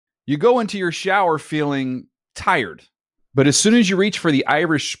You go into your shower feeling tired, but as soon as you reach for the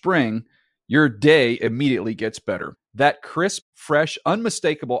Irish Spring, your day immediately gets better. That crisp, fresh,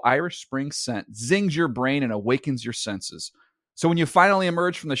 unmistakable Irish Spring scent zings your brain and awakens your senses. So when you finally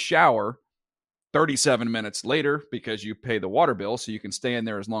emerge from the shower 37 minutes later, because you pay the water bill so you can stay in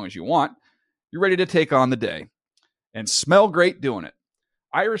there as long as you want, you're ready to take on the day and smell great doing it.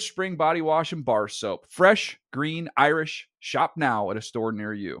 Irish Spring Body Wash and Bar Soap. Fresh, green, Irish. Shop now at a store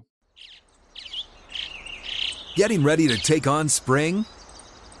near you. Getting ready to take on spring?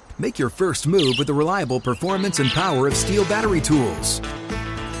 Make your first move with the reliable performance and power of Steel battery tools.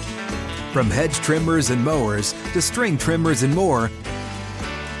 From hedge trimmers and mowers to string trimmers and more,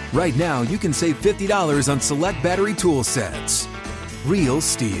 right now you can save $50 on select battery tool sets. Real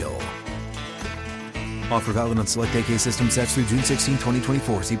Steel. Offer valid on select AK system sets through June 16,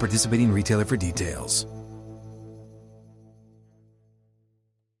 2024. See participating retailer for details.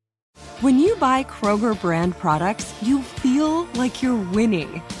 When you buy Kroger brand products, you feel like you're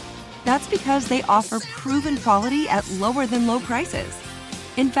winning. That's because they offer proven quality at lower than low prices.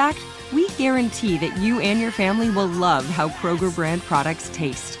 In fact, we guarantee that you and your family will love how Kroger brand products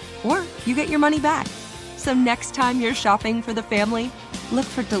taste, or you get your money back. So next time you're shopping for the family, look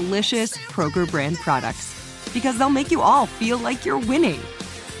for delicious Kroger brand products, because they'll make you all feel like you're winning.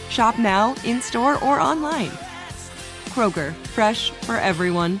 Shop now, in-store, or online. Kroger, fresh for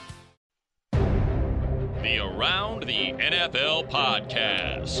everyone. The Around the NFL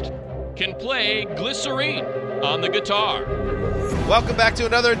podcast can play Glycerine on the guitar. Welcome back to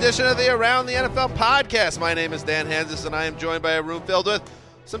another edition of the Around the NFL podcast. My name is Dan Hansis, and I am joined by a room filled with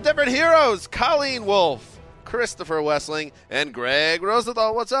some different heroes. Colleen Wolfe, Christopher Wessling, and Greg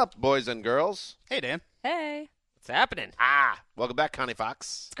Rosenthal. What's up, boys and girls? Hey, Dan. Hey. What's happening? Welcome back, Connie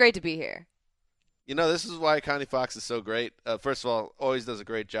Fox. It's great to be here. You know, this is why Connie Fox is so great. First of all, always does a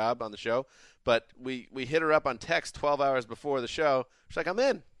great job on the show. But we hit her up on text 12 hours before the show. She's like, I'm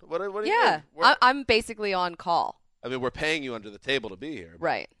in. What are you doing? I'm basically on call. I mean, we're paying you under the table to be here.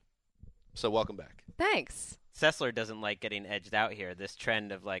 Right. So welcome back. Thanks. Sessler doesn't like getting edged out here. This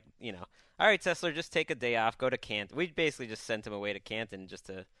trend of like, all right, Sessler, just take a day off, go to Canton. We basically just sent him away to Canton just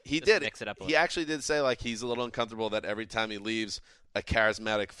to mix it up a little. He actually did say like he's a little uncomfortable that every time he leaves, a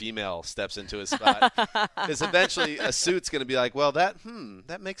charismatic female steps into his spot. Because eventually a suit's going to be like, well, that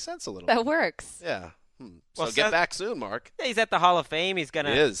makes sense a little bit. That works. Yeah. Well, So get back soon, Mark. Yeah, he's at the Hall of Fame. He's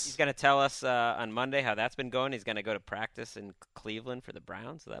gonna He's gonna tell us on Monday how that's been going. He's gonna go to practice in Cleveland for the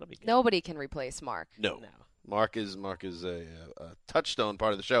Browns, so that'll be good. Nobody can replace Mark. No. Mark is a touchstone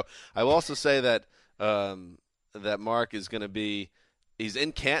part of the show. I will also say that that Mark is going to be – he's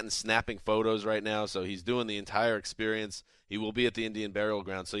in Canton snapping photos right now, so he's doing the entire experience. He will be at the Indian Burial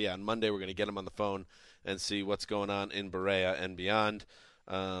Ground. So, yeah, on Monday we're going to get him on the phone and see what's going on in Berea and beyond.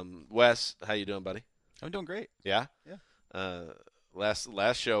 Wes, how you doing, buddy? I'm doing great. Yeah? Yeah.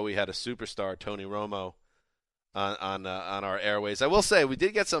 Last show we had a superstar, Tony Romo, on our airways. I will say we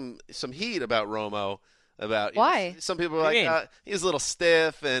did get some heat about Romo. About why? Some people were like, he's a little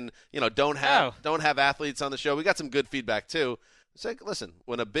stiff, and don't have athletes on the show. We got some good feedback too. It's like, listen,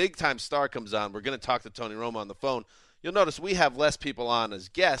 when a big time star comes on, we're going to talk to Tony Romo on the phone. You'll notice we have less people on as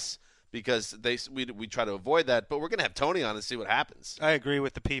guests because we try to avoid that. But we're going to have Tony on and see what happens. I agree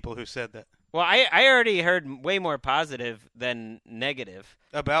with the people who said that. Well, I already heard way more positive than negative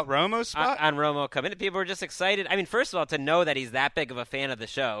about Romo's spot on Romo coming. People were just excited. I mean, first of all, to know that he's that big of a fan of the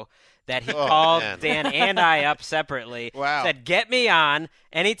show that he called Dan and I up separately. Wow. Said, get me on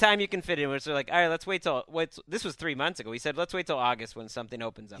anytime you can fit in. Which they're like, all right, let's wait till this was 3 months ago. He said, let's wait till August when something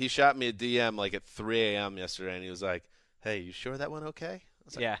opens up. He shot me a DM like at 3 a.m. yesterday, and he was like, hey, you sure that went okay? I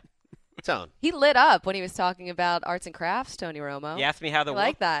was like, yeah. Tone. He lit up when he was talking about arts and crafts, Tony Romo. He asked me how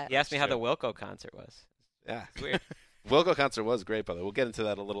He asked me how the Wilco concert was. Yeah. It's weird. Wilco concert was great, by the way. We'll get into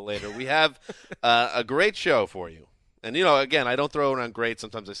that a little later. We have a great show for you. And, again, I don't throw around great.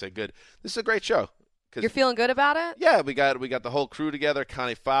 Sometimes I say good. This is a great show. You're feeling good about it? Yeah, we got the whole crew together.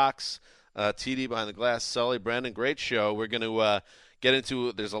 Connie Fox, TD Behind the Glass, Sully, Brandon. Great show. We're going to get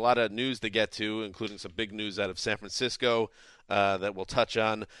into – there's a lot of news to get to, including some big news out of San Francisco that we'll touch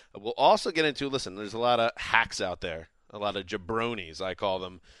on. We'll also get into – listen, there's a lot of hacks out there. A lot of jabronis, I call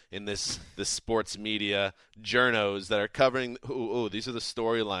them, in this sports media journos that are covering these are the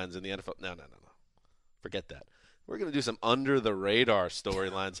storylines in the NFL. No. Forget that. We're going to do some under-the-radar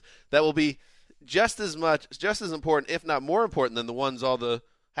storylines that will be just as important, if not more important, than the ones all the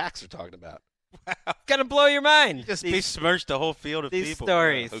hacks are talking about. Wow. Gonna blow your mind. Just besmirched the whole field of these people.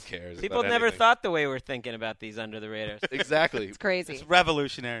 Stories. Who cares? People never thought the way we're thinking about these under the radars. Exactly. It's crazy. It's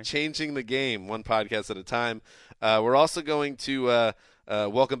revolutionary. Changing the game, one podcast at a time. We're also going to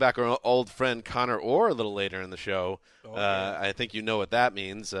welcome back our old friend Connor Orr a little later in the show. I think you know what that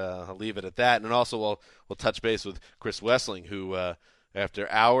means. I'll leave it at that. And also we'll touch base with Chris Wessling, who after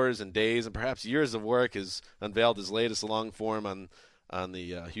hours and days and perhaps years of work has unveiled his latest long form on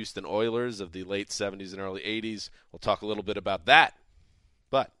the Houston Oilers of the late 70s and early 80s. We'll talk a little bit about that.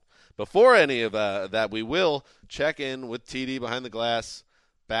 But before any of that, we will check in with TD Behind the Glass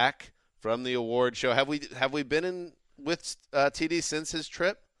back from the award show. Have we been in with TD since his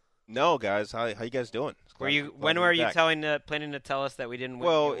trip? No, guys. How you guys doing? When were you planning to tell us that we didn't win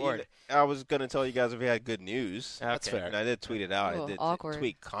the award? I was going to tell you guys if we had good news. Okay. That's fair. And I did tweet it out. Ooh, I did awkward.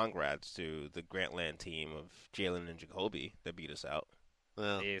 tweet congrats to the Grantland team of Jalen and Jacoby that beat us out.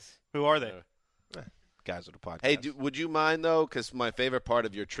 Well, Jeez. Who are they? Guys with the podcast. hey, would you mind, though, because my favorite part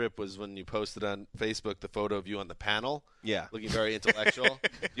of your trip was when you posted on Facebook the photo of you on the panel. Yeah. Looking very intellectual.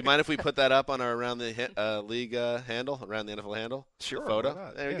 Do you mind if we put that up on our Around the League handle, Around the NFL handle? Sure. The photo? Why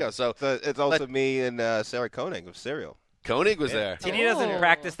not? There you Yeah. go. So It's also me and Sarah Koenig of Serial. Koenig was there. TD doesn't Oh.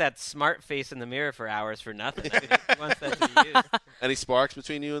 practice that smart face in the mirror for hours for nothing. I mean, he wants that to be used. Any sparks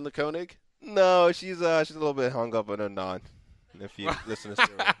between you and the Koenig? No, she's a little bit hung up on a non. And if you listen to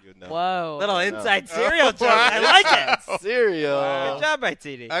Serial, you would know. Whoa. Little inside cereal joke. I like it. Cereal. Good job by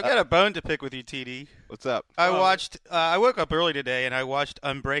TD. I've got a bone to pick with you, TD. What's up? I woke up early today and I watched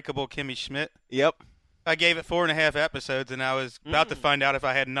Unbreakable Kimmy Schmidt. Yep. I gave it 4.5 episodes and I was about to find out if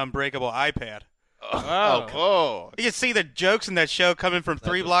I had an unbreakable iPad. Oh. You can see the jokes in that show coming from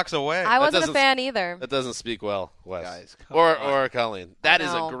 3 blocks away. I wasn't a doesn't- fan either. That doesn't speak well, Wes. Guys, come or Colleen. That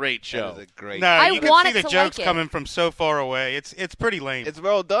is No. a great show. That is a great. No, I you can wanted see the to jokes like it. coming from so far away. It's pretty lame. It's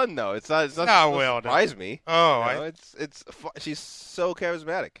well done though. It's not. It's not Not supposed well to done. surprise me. Oh, You know, she's so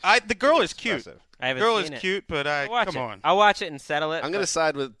charismatic. the girl is It's cute. expressive. I haven't Girl seen is it. cute, but I'll watch come it. on. I'll watch it and settle it. I'm going to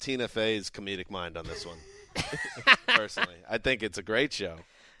side with Tina Fey's comedic mind on this one. Personally. I think it's a great show.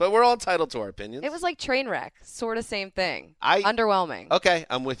 But we're all entitled to our opinions. It was like Trainwreck, sort of same thing. I- Underwhelming. Okay,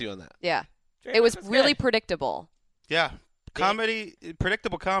 I'm with you on that. Yeah. Trainwreck It was was really good. predictable. Yeah, comedy,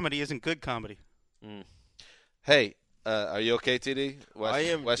 predictable comedy isn't good comedy. Hey, are you okay, TD? Wes, I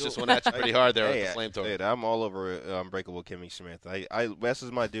am. Wes just went at you pretty hard there Hey, with the flamethrower. dude, I'm all over Unbreakable Kimmy Schmidt. Wes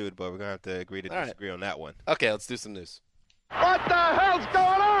is my dude, but we're gonna have to agree to All right. disagree on that one. Okay, let's do some news. What the hell's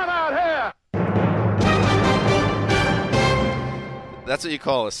going on out here? That's what you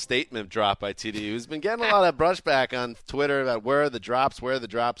call a statement drop by TD, who's been getting a lot of brushback on Twitter about where are the drops.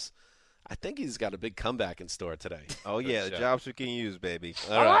 I think he's got a big comeback in store today. Oh yeah, the show. jobs we can use, baby.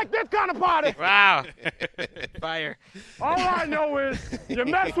 All I right. like this kind of party. Wow. Fire. All I know is you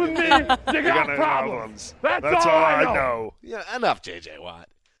mess with me, you got problems. That's all I know. Yeah, enough, JJ Watt.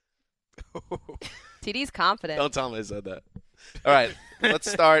 TD's confident. Don't tell him I said that. All right, let's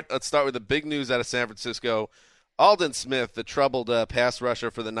start with the big news out of San Francisco. Aldon Smith, the troubled pass rusher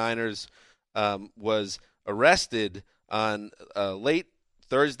for the Niners, was arrested on late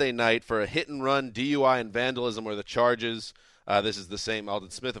Thursday night for a hit-and-run, DUI, and vandalism were the charges. This is the same Aldon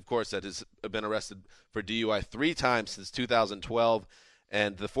Smith, of course, that has been arrested for DUI 3 times since 2012.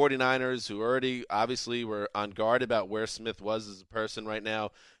 And the 49ers, who already obviously were on guard about where Smith was as a person right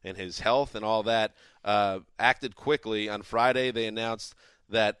now and his health and all that, acted quickly. On Friday, they announced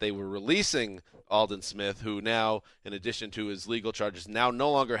that they were releasing Aldon Smith, who now, in addition to his legal charges, now no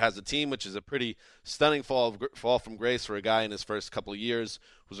longer has a team, which is a pretty stunning fall from grace for a guy in his first couple of years,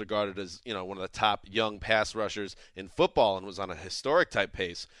 who's regarded as one of the top young pass rushers in football and was on a historic type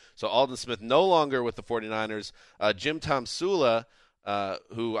pace. So Aldon Smith no longer with the 49ers. Jim Tomsula,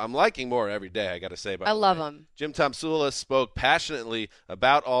 who I'm liking more every day, I got to say. I love him. Jim Tomsula spoke passionately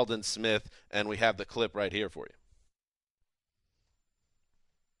about Aldon Smith, and we have the clip right here for you.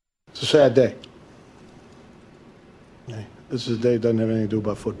 It's a sad day. This is a day that doesn't have anything to do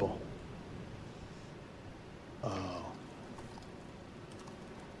about football.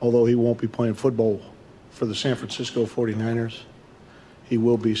 Although he won't be playing football for the San Francisco 49ers, he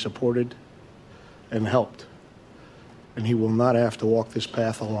will be supported and helped. And he will not have to walk this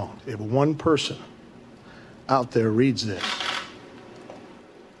path alone. If one person out there reads this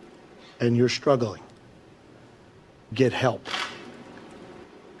and you're struggling, get help.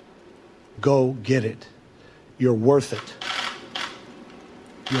 Go get it. You're worth it.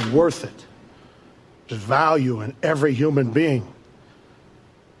 You're worth it. There's value in every human being.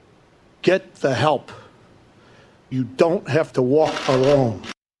 Get the help. You don't have to walk alone.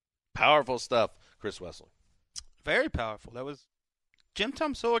 Powerful stuff, Chris Wessling. Very powerful. That was Jim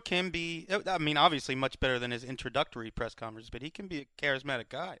Tomsula can be. I mean, obviously much better than his introductory press conference, but he can be a charismatic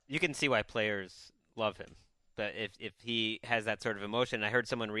guy. You can see why players love him. But if he has that sort of emotion, I heard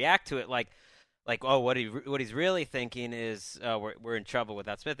someone react to it like, like, oh, what he's really thinking is we're in trouble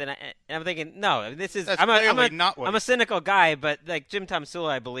without Smith, and I'm thinking, no, this is I'm a cynical guy, but like Jim Tomsula,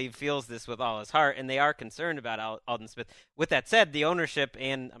 I believe, feels this with all his heart, and they are concerned about Aldon Smith. With that said, the ownership,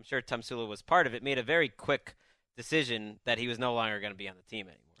 and I'm sure Tomsula was part of it, made a very quick decision that he was no longer going to be on the team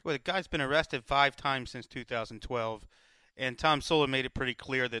anymore. Well, the guy's been arrested 5 times since 2012, and Tomsula made it pretty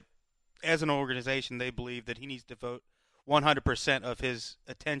clear that as an organization, they believe that he needs to devote 100% of his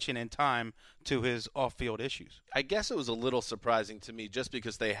attention and time to his off-field issues. I guess it was a little surprising to me just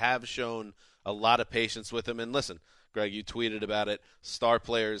because they have shown a lot of patience with him. And listen, Greg, you tweeted about it. Star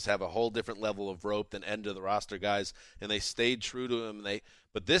players have a whole different level of rope than end-of-the-roster guys, and they stayed true to him.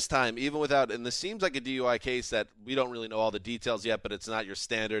 But this time, even without – and this seems like a DUI case that we don't really know all the details yet, but it's not your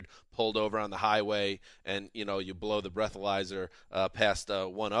standard pulled over on the highway and, you know, you blow the breathalyzer past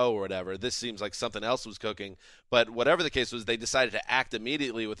 1.0 or whatever. This seems like something else was cooking. But whatever the case was, they decided to act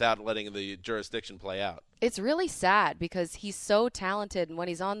immediately without letting the jurisdiction play out. It's really sad because he's so talented, and when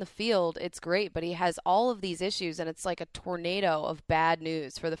he's on the field, it's great, but he has all of these issues, and it's like a tornado of bad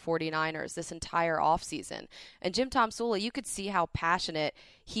news for the 49ers this entire offseason. And Jim Tomsula, you could see how passionate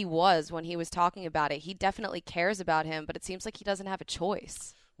he was when he was talking about it. He definitely cares about him, but it seems like he doesn't have a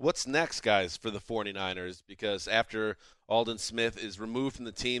choice. What's next, guys, for the 49ers? Because after Aldon Smith is removed from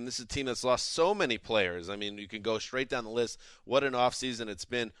the team, this is a team that's lost so many players. I mean, you can go straight down the list. What an offseason it's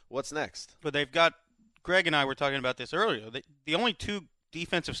been. What's next? But they've got – Greg and I were talking about this earlier. The only 2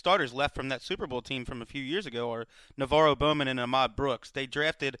 defensive starters left from that Super Bowl team from a few years ago are Navarro Bowman and Ahmad Brooks. They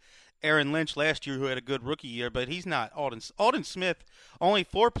drafted Aaron Lynch last year, who had a good rookie year, but he's not Aldon Smith. Only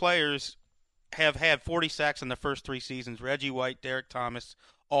 4 players have had 40 sacks in the first 3 seasons: Reggie White, Derek Thomas,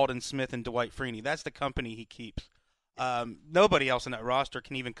 Aldon Smith, and Dwight Freeney. That's the company he keeps. Nobody else in that roster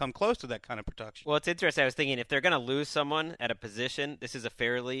can even come close to that kind of production. Well, it's interesting. I was thinking if they're going to lose someone at a position, this is a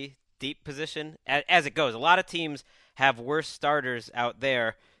fairly deep position. As it goes, a lot of teams have worse starters out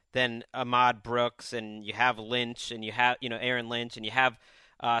there than Ahmad Brooks, and you have Lynch, and you have Aaron Lynch, and you have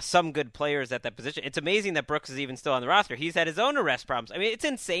some good players at that position. It's amazing that Brooks is even still on the roster. He's had his own arrest problems. I mean, it's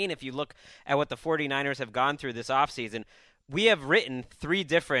insane if you look at what the 49ers have gone through this offseason. We have written 3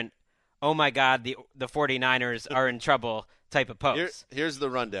 different, oh my God, the 49ers are in trouble type of posts. Here's the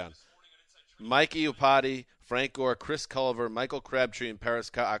rundown. Mike Iupati, Frank Gore, Chris Culver, Michael Crabtree, and Parrish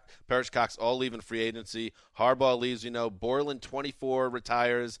Cox all leaving free agency. Harbaugh leaves, Borland, 24,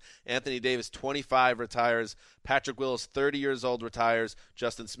 retires. Anthony Davis, 25, retires. Patrick Willis, 30 years old, retires.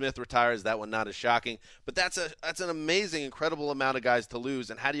 Justin Smith retires. That one not as shocking. But that's an amazing, incredible amount of guys to lose,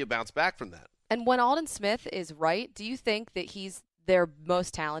 and how do you bounce back from that? And when Aldon Smith is right, do you think that he's their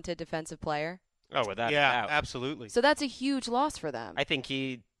most talented defensive player? Oh, without a doubt. Yeah, absolutely. So that's a huge loss for them. I think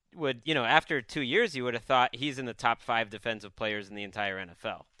he would, after 2 years, you would have thought he's in the top 5 defensive players in the entire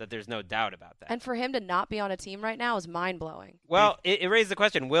NFL, that there's no doubt about that. And for him to not be on a team right now is mind-blowing. Well, it raised the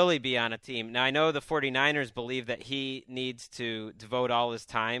question, will he be on a team? Now, I know the 49ers believe that he needs to devote all his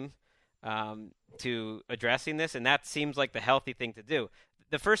time to addressing this, and that seems like the healthy thing to do.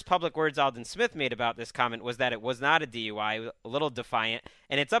 The first public words Aldon Smith made about this comment was that it was not a DUI, a little defiant,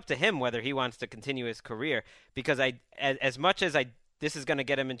 and it's up to him whether he wants to continue his career. Because as much as this is going to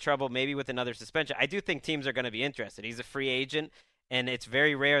get him in trouble, maybe with another suspension, I do think teams are going to be interested. He's a free agent, and it's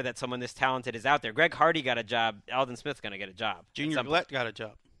very rare that someone this talented is out there. Greg Hardy got a job. Aldon Smith's going to get a job. Junior Gillette got a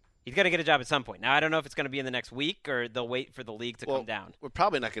job. He's going to get a job at some point. Now, I don't know if it's going to be in the next week or they'll wait for the league to come down. We're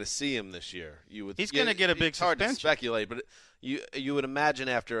probably not going to see him this year. He's going to get a big suspension. It's hard to speculate, but you would imagine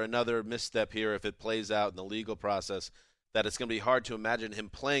after another misstep here, if it plays out in the legal process, that it's going to be hard to imagine him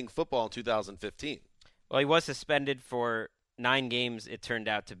playing football in 2015. Well, he was suspended for 9 games, it turned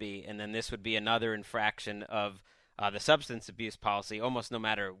out to be, and then this would be another infraction of the substance abuse policy, almost no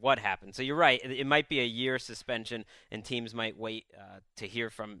matter what happens. So you're right. It might be a year suspension, and teams might wait to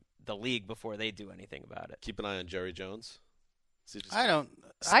hear from the league before they do anything about it. Keep an eye on Jerry Jones. I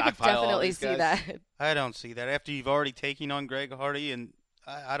could definitely see that. I don't see that. After you've already taken on Greg Hardy, and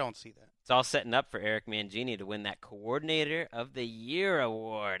I don't see that. It's all setting up for Eric Mangini to win that Coordinator of the Year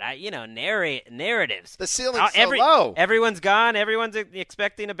award. Narratives. The ceiling's so low. Everyone's gone. Everyone's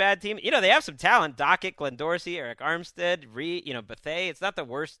expecting a bad team. They have some talent. Dockett, Glenn Dorsey, Eric Armstead, Bethea. It's not the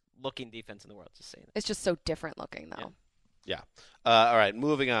worst-looking defense in the world. Just saying. It's just so different looking, though. Yeah. All right,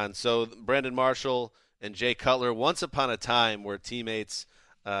 moving on. So Brandon Marshall and Jay Cutler, once upon a time, were teammates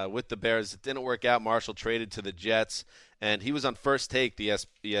with the Bears. It didn't work out. Marshall traded to the Jets. And he was on First Take, the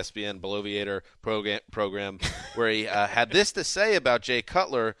ESPN Bloviator program, where he had this to say about Jay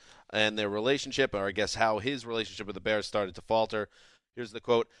Cutler and their relationship, or I guess how his relationship with the Bears started to falter. Here's the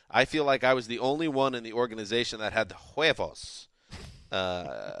quote: "I feel like I was the only one in the organization that had the huevos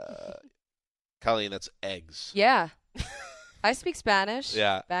Colleen, that's eggs. Yeah. I speak Spanish.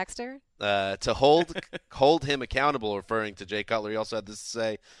 Yeah. Baxter. To hold him accountable, referring to Jay Cutler. He also had this to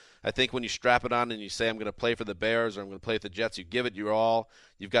say, I think when you strap it on and you say, I'm going to play for the Bears or I'm going to play for the Jets, you give it your all.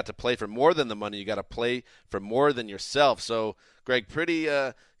 You've got to play for more than the money. You got to play for more than yourself. So, Greg, pretty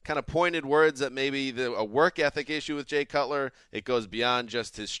kind of pointed words that maybe a work ethic issue with Jay Cutler. It goes beyond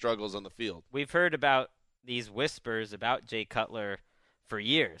just his struggles on the field. We've heard about these whispers about Jay Cutler for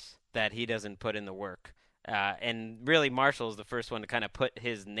years, that he doesn't put in the work. And really, Marshall's the first one to kind of put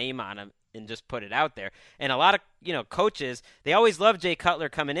his name on him and just put it out there. And a lot of coaches, they always love Jay Cutler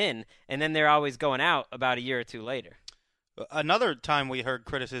coming in, and then they're always going out about a year or two later. Another time we heard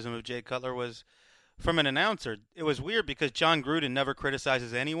criticism of Jay Cutler was from an announcer. It was weird because John Gruden never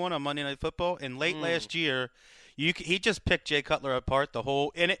criticizes anyone on Monday Night Football. And late last year, he just picked Jay Cutler apart the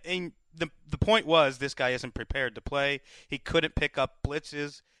whole. And the point was this guy isn't prepared to play. He couldn't pick up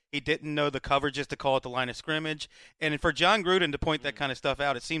blitzes. He didn't know the coverages to call at the line of scrimmage. And for John Gruden to point that kind of stuff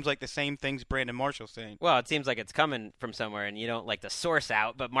out, it seems like the same things Brandon Marshall's saying. Well, it seems like it's coming from somewhere, and you don't like to source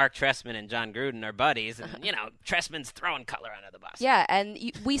out, but Mark Trestman and John Gruden are buddies, and, Trestman's throwing Cutler under the bus. Yeah, and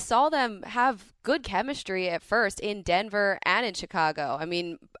we saw them have good chemistry at first in Denver and in Chicago. I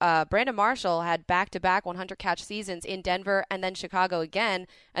mean, Brandon Marshall had back-to-back 100-catch seasons in Denver and then Chicago again,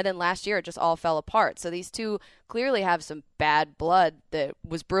 and then last year it just all fell apart. So these two clearly have some bad blood that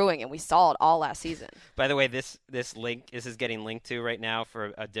was brewing, and we saw it all last season. By the way, this is getting linked to right now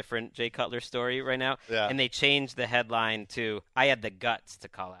for a different Jay Cutler story right now. Yeah. And they changed the headline to, I had the guts to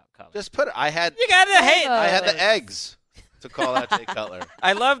call out Cutler. Just put it. I had the eggs to call out Jay Cutler.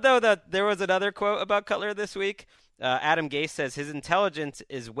 I love, though, that there was another quote about Cutler this week. Adam Gase says, his intelligence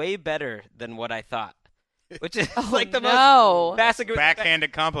is way better than what I thought. Which is most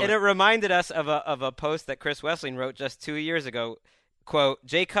backhanded compliment. And it reminded us of a post that Chris Wessling wrote just 2 years ago. Quote,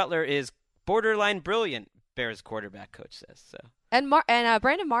 Jay Cutler is borderline brilliant, Bears quarterback coach says. So. And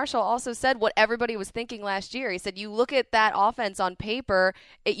Brandon Marshall also said what everybody was thinking last year. He said, you look at that offense on paper,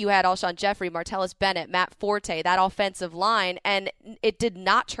 you had Alshon Jeffrey, Martellus Bennett, Matt Forte, that offensive line, and it did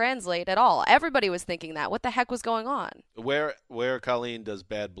not translate at all. Everybody was thinking that. What the heck was going on? Where Colleen, does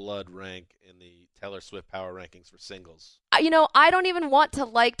bad blood rank in the Taylor Swift power rankings for singles? I don't even want to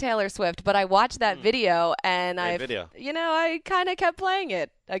like Taylor Swift, but I watched that video, and I kind of kept playing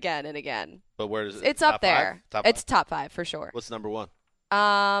it again and again. But where does it? It's up there. It's top 5 for sure. What's number 1?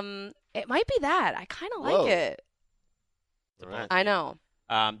 It might be that. I kind of like it. All right. I know.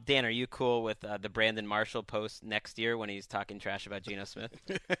 Dan, are you cool with the Brandon Marshall post next year when he's talking trash about Geno Smith?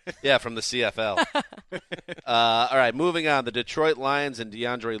 Yeah, from the CFL. All right, moving on. The Detroit Lions and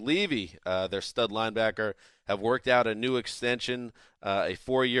DeAndre Levy, their stud linebacker, have worked out a new extension, a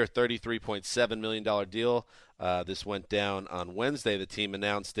 4-year, $33.7 million deal. This went down on Wednesday. The team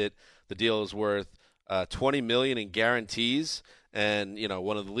announced it. The deal is worth $20 million in guarantees. And,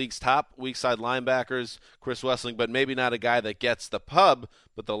 one of the league's top weak side linebackers, Chris Wessling, but maybe not a guy that gets the pub,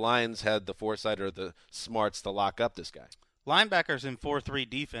 but the Lions had the foresight or the smarts to lock up this guy. Linebackers in 4-3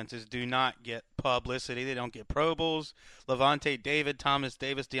 defenses do not get publicity. They don't get Pro Bowls. Levante David, Thomas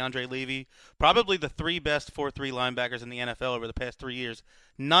Davis, DeAndre Levy, probably the 3 best 4-3 linebackers in the NFL over the past 3 years.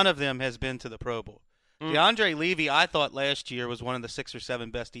 None of them has been to the Pro Bowl. DeAndre Levy, I thought last year was one of the 6 or 7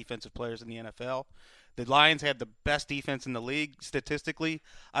 best defensive players in the NFL. The Lions had the best defense in the league statistically,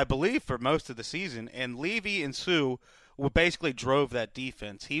 I believe, for most of the season. And Levy and Sue basically drove that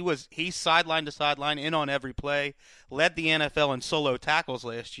defense. He sideline to sideline, in on every play, led the NFL in solo tackles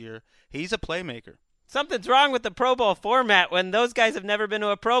last year. He's a playmaker. Something's wrong with the Pro Bowl format when those guys have never been to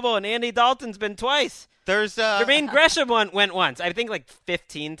a Pro Bowl and Andy Dalton's been twice. There's Jermaine Gresham went once. I think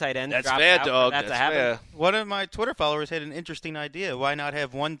 15 tight ends. That's dropped fair, out dog. For that That's to happen. fair. One of my Twitter followers had an interesting idea. Why not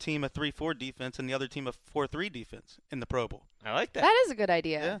have one team a 3-4 defense and the other team a 4-3 defense in the Pro Bowl? I like that. That is a good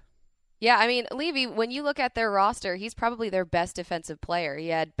idea. Yeah, I mean, Levy, when you look at their roster, he's probably their best defensive player. He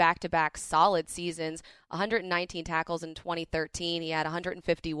had back-to-back solid seasons, 119 tackles in 2013. He had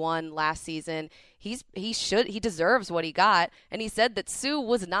 151 last season. He deserves what he got, and he said that Sue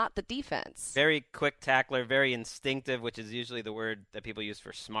was not the defense. Very quick tackler, very instinctive, which is usually the word that people use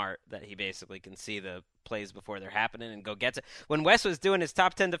for smart, that he basically can see the plays before they're happening and go get it. When Wes was doing his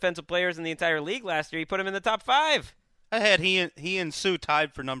top 10 defensive players in the entire league last year, he put him in the top 5. I had he and Sue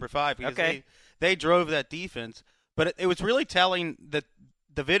tied for number 5 because Okay. they drove that defense. But it was really telling that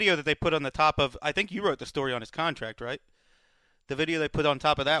the video that they put on the top of, I think you wrote the story on his contract, right? The video they put on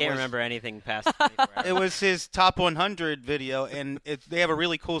top of that Can't was remember anything past 24 hours. it was his top 100 video, and they have a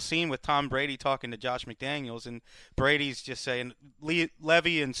really cool scene with Tom Brady talking to Josh McDaniels, and Brady's just saying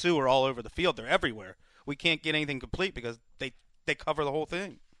Levy and Sue are all over the field. They're everywhere. We can't get anything complete because they cover the whole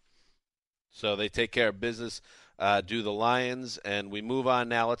thing. So they take care of business, do the Lions, and we move on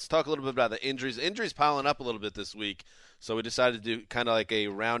now. Let's talk a little bit about the injuries. Injuries piling up a little bit this week, so we decided to do kind of like a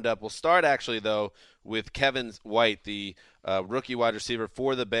roundup. We'll start actually, though, with Kevin White, the rookie wide receiver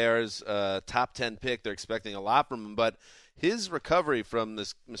for the Bears, top 10 pick. They're expecting a lot from him, but his recovery from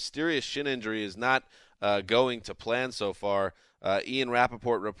this mysterious shin injury is not going to plan so far. Ian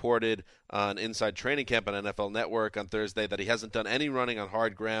Rappaport reported on Inside Training Camp on NFL Network on Thursday that he hasn't done any running on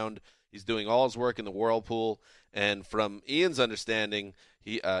hard ground. He's doing all his work in the whirlpool. And from Ian's understanding,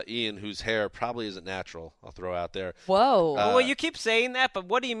 Ian, whose hair probably isn't natural, I'll throw out there. Whoa. Well, you keep saying that, but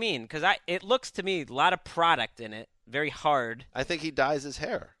what do you mean? Because it looks to me a lot of product in it, very hard. I think he dyes his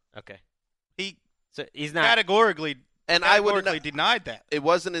hair. Okay. So he's not categorically I would have denied that. It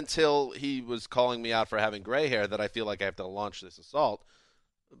wasn't until he was calling me out for having gray hair that I feel like I have to launch this assault.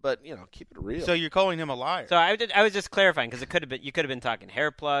 But keep it real. So you're calling him a liar? So I was just clarifying because you could have been talking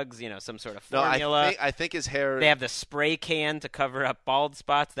hair plugs, some sort of formula. No, I think his hair. They have the spray can to cover up bald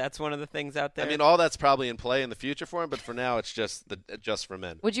spots. That's one of the things out there. I mean, all that's probably in play in the future for him, but for now, it's just for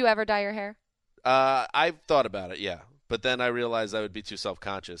men. Would you ever dye your hair? I've thought about it, yeah, but then I realized I would be too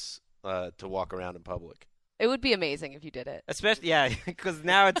self-conscious to walk around in public. It would be amazing if you did it. Especially, yeah, because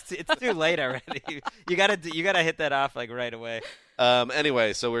now it's too late already. You gotta hit that off like right away.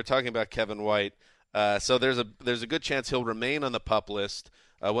 Anyway, so we're talking about Kevin White. So there's a good chance he'll remain on the PUP list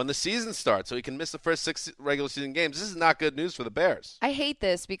when the season starts, so he can miss the first 6 regular season games. This is not good news for the Bears. I hate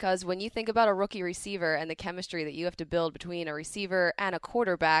this because when you think about a rookie receiver and the chemistry that you have to build between a receiver and a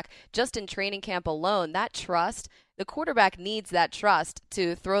quarterback, just in training camp alone, that trust. The quarterback needs that trust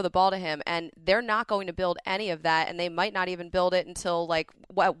to throw the ball to him, and they're not going to build any of that, and they might not even build it until,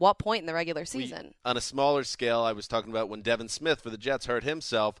 at what point in the regular season? On a smaller scale, I was talking about when Devin Smith for the Jets hurt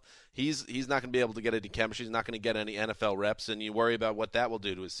himself. He's not going to be able to get any chemistry. He's not going to get any NFL reps, and you worry about what that will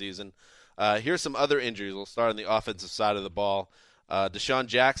do to his season. Here's some other injuries. We'll start on the offensive side of the ball. Deshaun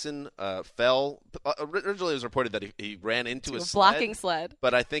Jackson fell. Originally, it was reported that he ran into a blocking sled.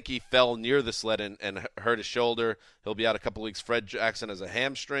 But I think he fell near the sled and hurt his shoulder. He'll be out a couple weeks. Fred Jackson has a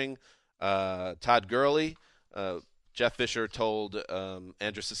hamstring. Todd Gurley. Jeff Fisher told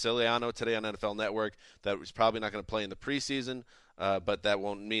Andrew Siciliano today on NFL Network that he's probably not going to play in the preseason, but that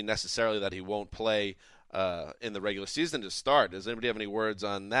won't mean necessarily that he won't play in the regular season to start. Does anybody have any words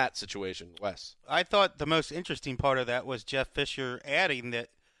on that situation, Wes? I thought the most interesting part of that was Jeff Fisher adding that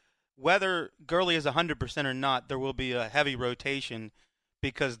whether Gurley is 100% or not, there will be a heavy rotation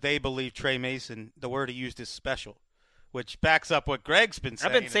because they believe Trey Mason, the word he used is special, which backs up what Greg's been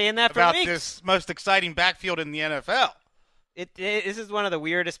saying. I've been saying that for about weeks. This most exciting backfield in the NFL. This is one of the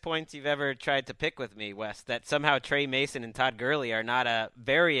weirdest points you've ever tried to pick with me, Wes, that somehow Trey Mason and Todd Gurley are not a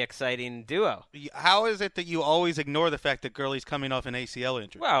very exciting duo. How is it that you always ignore the fact that Gurley's coming off an ACL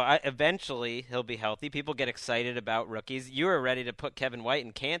injury? Well, eventually he'll be healthy. People get excited about rookies. You were ready to put Kevin White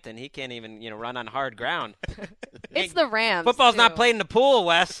in Canton. He can't even run on hard ground. It's the Rams. Football's too. not played in the pool,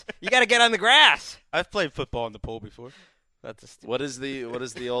 Wes. You got to get on the grass. I've played football in the pool before. What is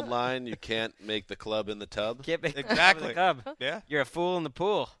the old line? You can't make the club in the tub. Can't make exactly. the club. Yeah, you're a fool in the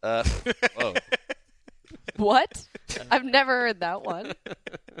pool. Whoa. What? I've never heard that one.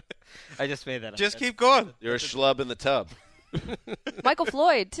 I just made that up. Just keep going. You're a schlub in the tub. Michael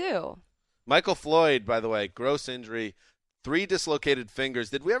Floyd too. Michael Floyd, by the way, gross injury. 3 dislocated fingers.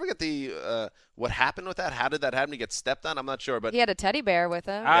 Did we ever get the what happened with that? How did that happen? He get stepped on? I'm not sure, but he had a teddy bear with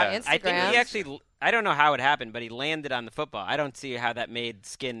him. I think he actually. I don't know how it happened, but he landed on the football. I don't see how that made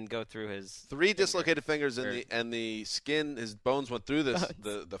skin go through his 3 dislocated fingers and the skin. His bones went through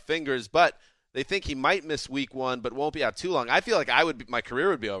the fingers, but they think he might miss week 1, but won't be out too long. I feel like my career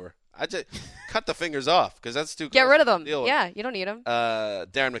would be over. I just cut the fingers off because that's too. Get rid of them. Yeah, you don't need them.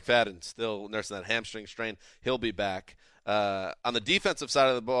 Darren McFadden still nursing that hamstring strain. He'll be back. On the defensive side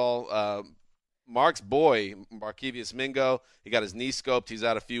of the ball, Mark's boy, Markevius Mingo, he got his knee scoped. He's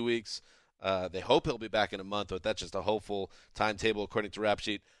out a few weeks. They hope he'll be back in a month, but that's just a hopeful timetable according to Rap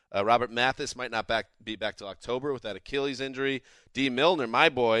Sheet. Robert Mathis might not be back till October with that Achilles injury. D. Milner, my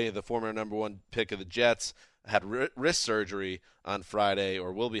boy, the former number 1 pick of the Jets, had wrist surgery on Friday,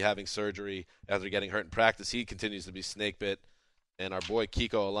 or will be having surgery after getting hurt in practice. He continues to be snake bit. And our boy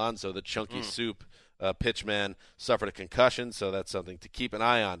Kiko Alonso, the chunky soup pitchman, suffered a concussion, so that's something to keep an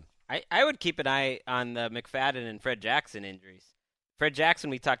eye on. I would keep an eye on the McFadden and Fred Jackson injuries. Fred Jackson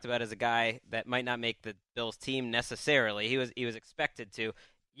we talked about as a guy that might not make the Bills team necessarily. He was expected to.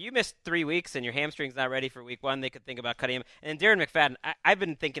 You missed 3 weeks and your hamstring's not ready for week 1. They could think about cutting him. And Darren McFadden, I've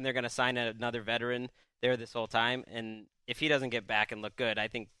been thinking they're going to sign another veteran there this whole time. And if he doesn't get back and look good, I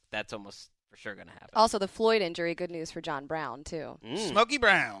think that's almost for sure going to happen. Also, the Floyd injury, good news for John Brown, too. Smokey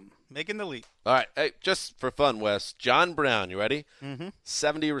Brown making the leap. All right. Hey, just for fun, Wes, John Brown, you ready? Mm-hmm.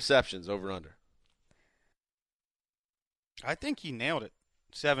 70 receptions, over under. I think he nailed it.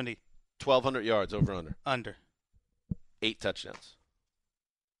 70. 1,200 yards, over under. Under. 8 touchdowns.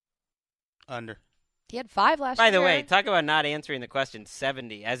 Under. He had 5 last By year. the way, talk about not answering the question.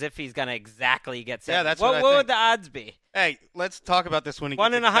 70, as if he's going to exactly get 70. Yeah, that's what what I would think. the odds be? Hey, let's talk about this when he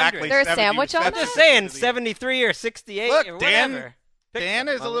 1 gets in 100. exactly Is there a 70 sandwich on I'm receptions. just saying 73 or 68 Look, or Dan- whatever. Dan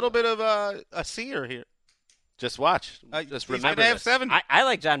is a little bit of a seer here. Just watch. he's Just going remember to have this. 70. I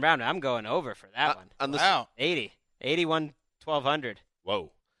like John Brown. I'm going over for that one. On the Wow. 80. 81, 1,200.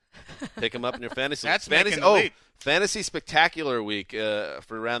 Whoa. Pick him up in your fantasy. That's fantasy. making the leap. Fantasy Spectacular Week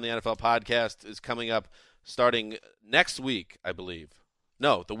for Around the NFL podcast is coming up starting next week, I believe.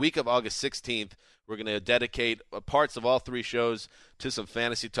 No, the week of August 16th. We're going to dedicate parts of all 3 shows to some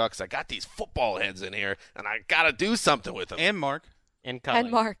fantasy talk. 'Cause I got these football heads in here, and I got to do something with them. And Mark. And Cullen.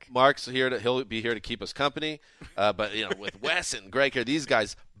 And Mark. Mark's here. He'll be here to keep us company. But with Wes and Greg here, these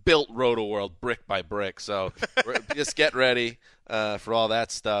guys built Roto-World brick by brick. So just get ready for all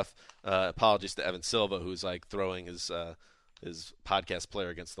that stuff. Apologies to Evan Silva, who's like throwing his podcast player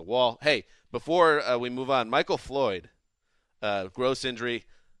against the wall. Hey, before we move on, Michael Floyd, gross injury.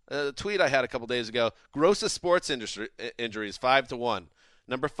 A tweet I had a couple days ago. Grossest sports injuries, 5-1.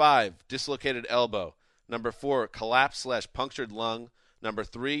 Number 5, dislocated elbow. Number 4, collapse/punctured lung. Number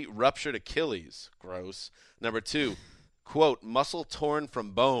 3, ruptured Achilles. Gross. Number 2, quote, muscle torn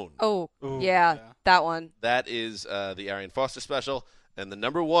from bone. Oh, yeah, that one. That is the Arian Foster special. And the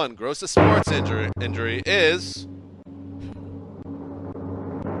number 1 grossest sports injury is...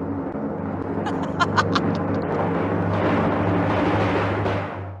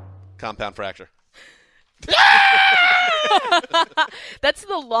 compound fracture. That's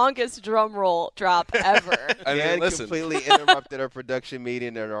the longest drum roll drop ever. I mean, Dan listen. completely interrupted our production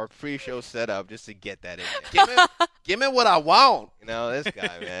meeting and our pre-show setup just to get that in there. Give me what I want. You know, this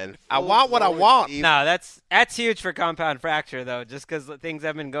guy, man. I want what I want. No, that's huge for compound fracture, though, just because things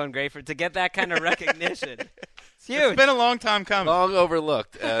have been going great to get that kind of recognition. It's huge. It's been a long time coming. Long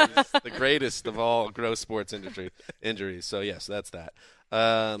overlooked as the greatest of all gross sports injuries. So, yes, that's that.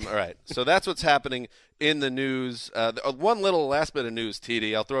 All right. So that's what's happening in the news. One little last bit of news,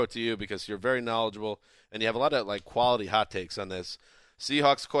 TD. I'll throw it to you because you're very knowledgeable and you have a lot of quality hot takes on this.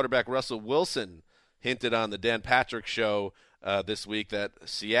 Seahawks quarterback Russell Wilson hinted on the Dan Patrick show this week that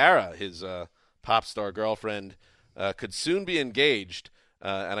Ciara, his pop star girlfriend, could soon be engaged.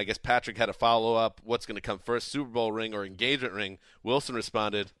 And I guess Patrick had to follow up what's going to come first, Super Bowl ring or engagement ring. Wilson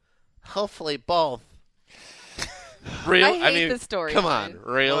responded, hopefully both. Real? I hate this story. Come on.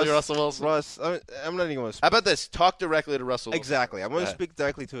 Really, Russell Wilson? Russ, I'm not even going to speak. How about this? Talk directly to Russell Wilson. Exactly. I'm going to speak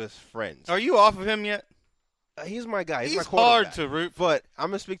directly to his friends. Are you off of him yet? He's my guy. He's my hard quarterback. to root for. But I'm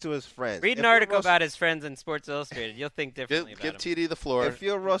going to speak to his friends. Read an article about his friends in Sports Illustrated. You'll think differently Give about him. TD the floor. If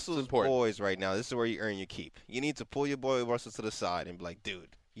you're Russell's boys right now, this is where you earn your keep. You need to pull your boy Russell to the side and be like, dude,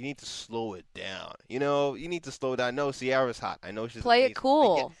 you need to slow it down. You need to slow it down. I know Ciara's hot. I know she's Play it amazing.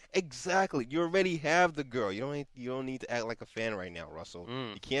 cool. Exactly. You already have the girl. You don't need to act like a fan right now, Russell.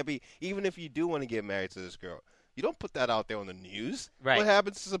 You can't be. Even if you do want to get married to this girl, you don't put that out there on the news. Right. What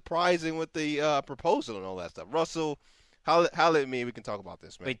happens is surprising with the proposal and all that stuff. Russell, holler at me. We can talk about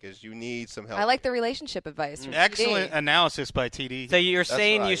this, man, because you need some help. I like the relationship advice. From Excellent TD. analysis by TD. So you're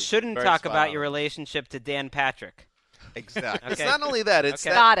saying right. you shouldn't Very talk spot about on. your relationship to Dan Patrick. Exactly. It's not only that. It's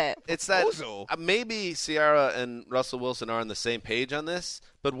Okay. Got it. It's that Proposal? maybe Ciara and Russell Wilson are on the same page on this,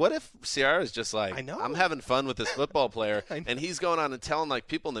 but what if Ciara is just like, I know. I'm having fun with this football player, I know. and he's going on and telling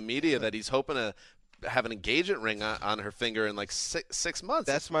people in the media that he's hoping to have an engagement ring on her finger in 6 months.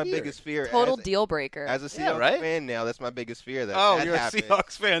 That's my weird. biggest fear. Total as, deal breaker. As a Yeah, Seahawks right? fan now, that's my biggest fear. That Oh, that you're happens. a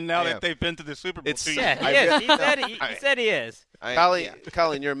Seahawks fan now Yeah. that they've been to the Super Bowl It's 2 Yeah, years. he is. He said he is.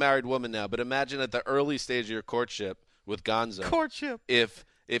 Colleen, you're a married woman now, but imagine at the early stage of your courtship with Gonzo. Courtship. If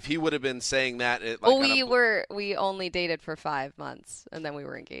he would have been saying that, we only dated for 5 months and then we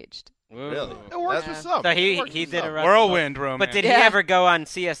were engaged. Really? It works for some. So It he works for did a some. Russell Whirlwind Wilson. romance. But did he Yeah. ever go on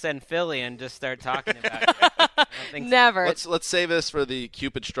CSN Philly and just start talking about it? I don't think so. Never. Let's save this for the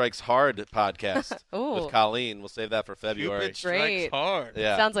Cupid Strikes Hard podcast Ooh. with Colleen. We'll save that for February. Cupid strikes Great. hard.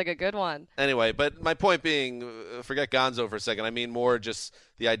 Yeah. Sounds like a good one. Anyway, but my point being, forget Gonzo for a second. I mean more just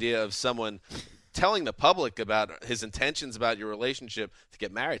the idea of someone telling the public about his intentions about your relationship to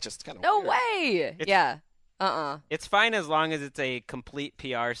get married. Just kind of No weird. way. Yeah. It's fine as long as it's a complete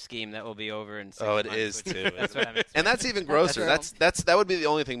PR scheme that will be over in 6 Oh, it months, is which- too. That's what I'm expecting. And that's even grosser. That's That would be the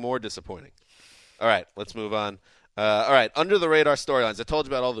only thing more disappointing. All right, let's move on. All right, under the radar storylines. I told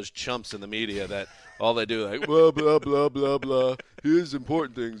you about all those chumps in the media that all they do like blah blah blah blah blah. Here's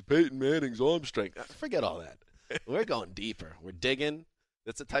important things: Peyton Manning's arm strength. Forget all that. We're going deeper. We're digging.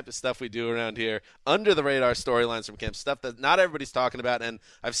 That's the type of stuff we do around here. Under the radar storylines from camp, stuff that not everybody's talking about. And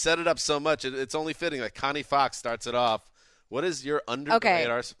I've set it up so much, it's only fitting that Connie Fox starts it off. What is your under the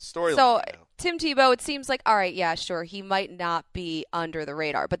radar storyline? So right now? Tim Tebow, it seems like, all right, yeah, sure, he might not be under the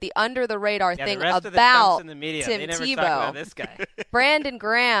radar, but the under the radar thing the rest about of the media, Tim they never Tebow, talk about this guy. Brandon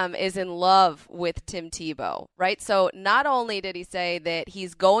Graham is in love with Tim Tebow, right? So not only did he say that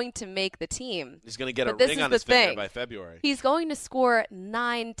he's going to make the team, he's going to get a ring on his finger by February. He's going to score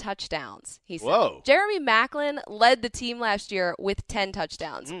 9 touchdowns. He said. Whoa. Jeremy Maclin led the team last year with 10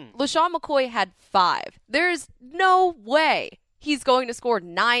 touchdowns. LaShawn McCoy had 5. There's no way he's going to score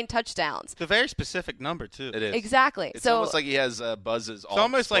 9 touchdowns. It's a very specific number, too. It is. Exactly. It's so almost like he has buzzes. It's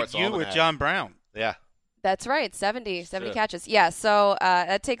almost like you with John Brown. Yeah. That's right. 70 catches. Yeah, so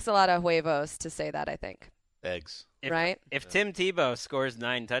that takes a lot of huevos to say that, I think. Eggs. Right? If Tim Tebow scores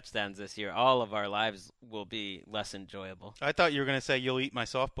 9 touchdowns this year, all of our lives will be less enjoyable. I thought you were going to say you'll eat my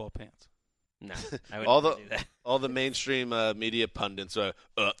softball pants. No, I wouldn't do that. All the mainstream media pundits are,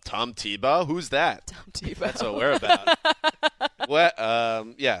 Tom Tebow? Who's that? Tom Tebow. That's what we're about. What?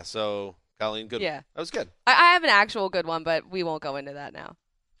 Yeah, so, Colleen, good. Yeah. That was good. I have an actual good one, but we won't go into that now.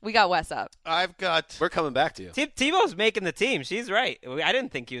 We got Wes up. We're coming back to you. Tebow's making the team. She's right. I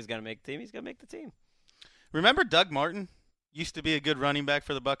didn't think he was going to make the team. He's going to make the team. Remember Doug Martin? Used to be a good running back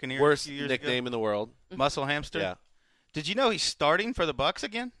for the Buccaneers. Worst a few years nickname ago. in the world. Muscle hamster? Yeah. Did you know he's starting for the Bucs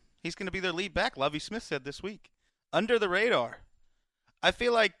again? He's going to be their lead back, Lovie Smith said this week. Under the radar. I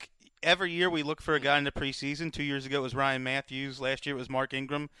feel like every year we look for a guy in the preseason. 2 years ago it was Ryan Matthews. Last year it was Mark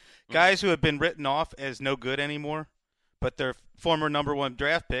Ingram. Guys who have been written off as no good anymore, but they're former number 1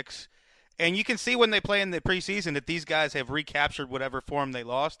 draft picks. And you can see when they play in the preseason that these guys have recaptured whatever form they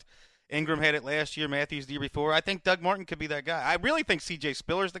lost. Ingram had it last year, Matthews the year before. I think Doug Martin could be that guy. I really think C.J.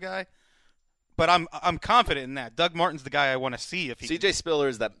 Spiller's the guy. But I'm confident in that. Doug Martin's the guy I want to see. If he C.J. Spiller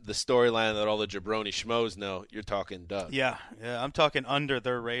is the storyline that all the jabroni schmoes know. You're talking Doug. Yeah, I'm talking under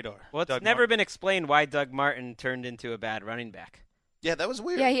their radar. Well, it's Doug never Martin. been explained why Doug Martin turned into a bad running back. Yeah, that was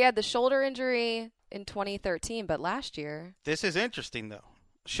weird. Yeah, he had the shoulder injury in 2013, but last year. This is interesting, though.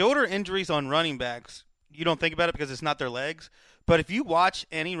 Shoulder injuries on running backs, you don't think about it because it's not their legs. But if you watch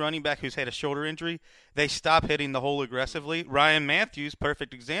any running back who's had a shoulder injury, they stop hitting the hole aggressively. Ryan Matthews,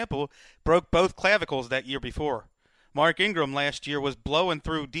 perfect example, broke both clavicles that year before. Mark Ingram last year was blowing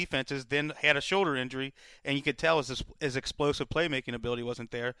through defenses, then had a shoulder injury, and you could tell his explosive playmaking ability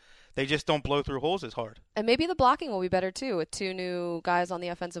wasn't there. They just don't blow through holes as hard. And maybe the blocking will be better, too, with 2 new guys on the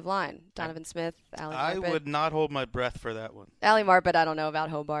offensive line. Donovan Smith, Ali Marpet. I would not hold my breath for that one. Ali Marpet, I don't know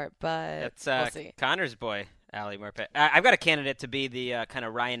about Hobart, but That's we'll see. Connor's boy, Ali Marpet. I've got a candidate to be the kind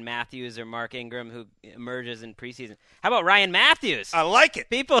of Ryan Matthews or Mark Ingram who emerges in preseason. How about Ryan Matthews? I like it.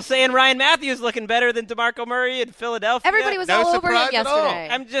 People saying Ryan Matthews looking better than DeMarco Murray in Philadelphia. Everybody was all over him yesterday.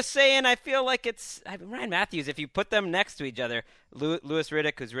 I'm just saying, I feel like Ryan Matthews, if you put them next to each other, Louis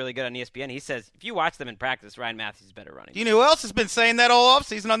Riddick, who's really good on ESPN, he says, if you watch them in practice, Ryan Matthews is better running. You know who else has been saying that all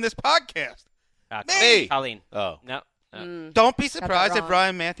offseason on this podcast? Me. Colleen. Oh. No. Don't be surprised if wrong.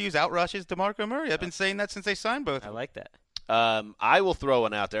 Ryan Matthews outrushes DeMarco Murray. I've been saying that since they signed both. I like that. I will throw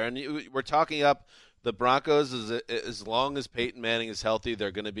one out there. And we're talking up the Broncos. As long as Peyton Manning is healthy,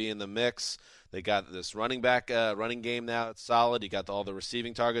 they're going to be in the mix. They got this running game now. It's solid. You got all the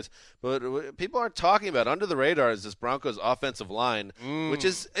receiving targets. But what people aren't talking about under the radar is this Broncos offensive line, which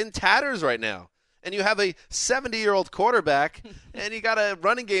is in tatters right now. And you have a 70-year-old quarterback, and you got a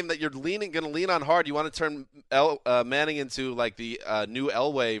running game that you're going to lean on hard. You want to turn Manning into like the new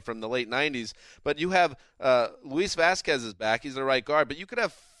Elway from the late 90s. But you have Luis Vasquez is back. He's the right guard. But you could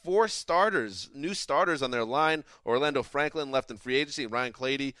have 4 new starters on their line. Orlando Franklin left in free agency. Ryan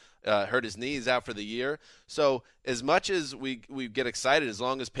Clady hurt his knee. He's out for the year. So as much as we get excited, as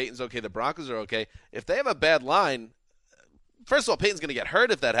long as Peyton's okay, the Broncos are okay, if they have a bad line, first of all, Peyton's going to get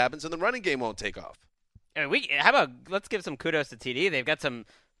hurt if that happens, and the running game won't take off. Let's give some kudos to TD. They've got some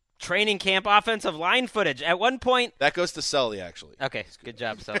training camp offensive line footage. At one point, that goes to Sully, actually. Okay, good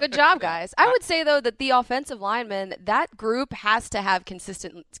job, Sully. Good job, guys. I would say, though, that the offensive linemen, that group has to have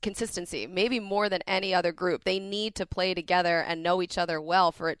consistency, maybe more than any other group. They need to play together and know each other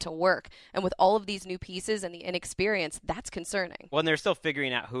well for it to work. And with all of these new pieces and the inexperience, that's concerning. Well, and they're still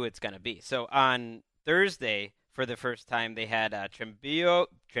figuring out who it's going to be. So on Thursday, for the first time, they had Trembuo,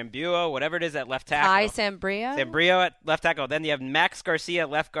 whatever it is, at left tackle. Sambrio at left tackle. Then you have Max Garcia at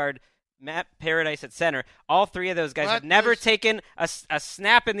left guard, Matt Paradise at center. All three of those guys have never taken a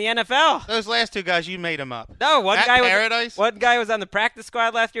snap in the NFL. Those last two guys, you made them up. No, Matt Paradise? One guy was on the practice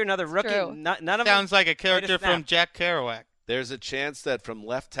squad last year. Another rookie. None of them sounds like a character from Jack Kerouac. There's a chance that from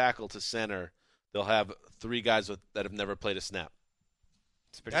left tackle to center, they'll have three guys that have never played a snap.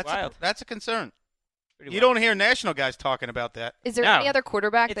 It's pretty wild. That's a concern. You don't hear national guys talking about that. Is there any other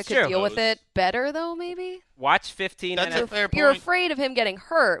quarterback that could deal with it better, though, maybe? Watch 15. That's a fair point. You're afraid of him getting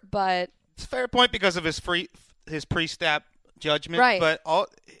hurt, but... It's a fair point because of his pre-snap judgment. Right. But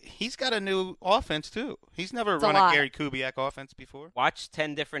he's got a new offense, too. He's never run a Gary Kubiak offense before. Watch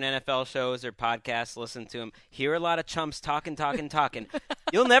 10 different NFL shows or podcasts. Listen to him. Hear a lot of chumps talking.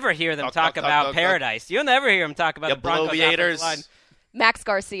 You'll never hear them talk about Paradise. You'll never hear them talk about the Broncos offensive line. Max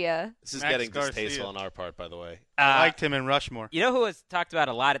Garcia. This is getting distasteful on our part, by the way. I liked him in Rushmore. You know who was talked about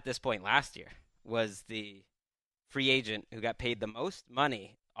a lot at this point last year was the free agent who got paid the most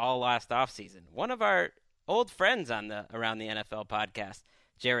money all last offseason. One of our old friends on the Around the NFL podcast,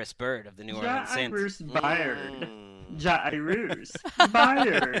 Jairus Byrd of the New Orleans Saints. Jairus Byrd.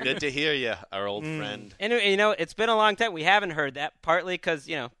 Good to hear you, our old friend. And, it's been a long time. We haven't heard that, partly because,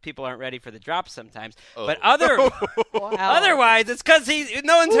 people aren't ready for the drops sometimes. Oh. But otherwise, it's because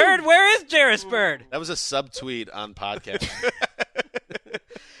no one's heard, where is Jairus Byrd? That was a subtweet on podcast.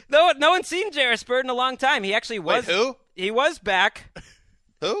 No one's seen Jairus Byrd in a long time. He actually was. Wait, who? He was back.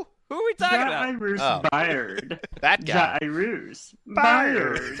 Who? Who are we talking about? Jairus Byrd. That guy. Jairus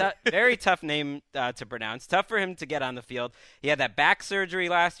Byrd. Very tough name to pronounce. Tough for him to get on the field. He had that back surgery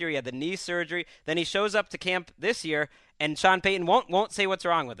last year. He had the knee surgery. Then he shows up to camp this year, and Sean Payton won't say what's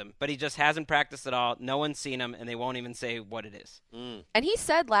wrong with him. But he just hasn't practiced at all. No one's seen him, and they won't even say what it is. And he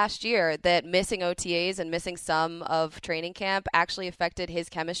said last year that missing OTAs and missing some of training camp actually affected his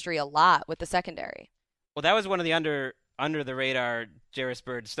chemistry a lot with the secondary. Well, that was one of the under the radar Jairus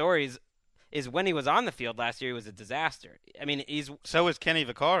Byrd stories. Is when he was on the field last year, he was a disaster. I mean, so is Kenny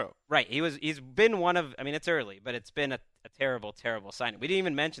Vaccaro. Right. He's been one of. I mean, it's early, but it's been a terrible, terrible signing. We didn't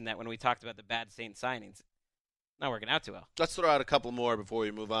even mention that when we talked about the bad Saints signings. Not working out too well. Let's throw out a couple more before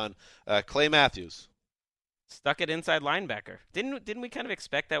we move on. Clay Matthews. Stuck at inside linebacker. Didn't we kind of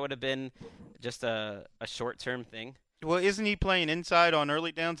expect that would have been just a short-term thing? Well, isn't he playing inside on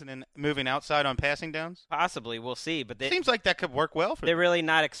early downs and then moving outside on passing downs? Possibly. We'll see. But seems like that could work well for them. They're really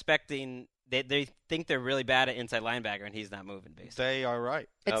not expecting – they think they're really bad at inside linebacker, and he's not moving, basically. They are right.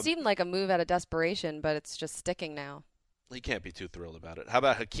 It seemed like a move out of desperation, but it's just sticking now. He can't be too thrilled about it. How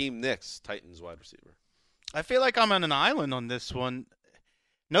about Hakeem Nicks, Titans wide receiver? I feel like I'm on an island on this one.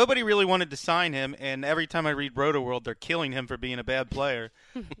 Nobody really wanted to sign him, and every time I read Roto-World, they're killing him for being a bad player.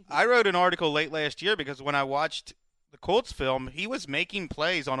 I wrote an article late last year because when I watched the Colts film, he was making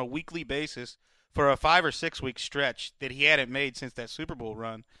plays on a weekly basis for a 5 or 6 week stretch that he hadn't made since that Super Bowl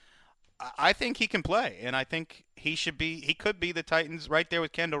run. I think he can play, and I think he could be the Titans right there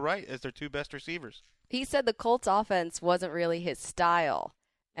with Kendall Wright as their two best receivers. He said the Colts offense wasn't really his style,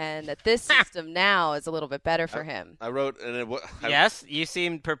 and that this system now is a little bit better for him. I wrote, yes, you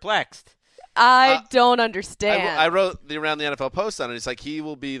seemed perplexed. I don't understand. I wrote Around the NFL post on it. It's like he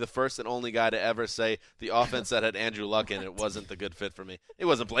will be the first and only guy to ever say the offense that had Andrew Luck in it wasn't the good fit for me. He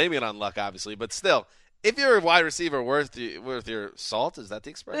wasn't blaming it on Luck, obviously, but still, if you're a wide receiver worth your salt, is that the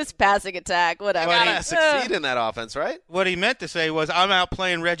expression? This passing attack, whatever. You gotta succeed in that offense, right? What he meant to say was, I'm out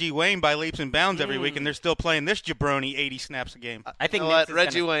playing Reggie Wayne by leaps and bounds every week, and they're still playing this jabroni 80 snaps a game. I think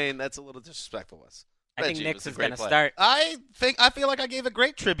Reggie Wayne, that's a little disrespectful, Wes. I think Nicks is going to start. I feel like I gave a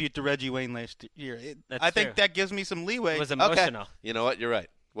great tribute to Reggie Wayne last year. I think that gives me some leeway. It was emotional. Okay. You know what? You're right.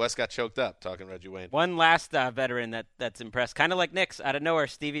 Wes got choked up talking Reggie Wayne. One last veteran that's impressed, kind of like Nicks, out of nowhere,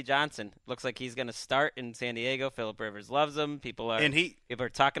 Stevie Johnson. Looks like he's going to start in San Diego. Phillip Rivers loves him. People are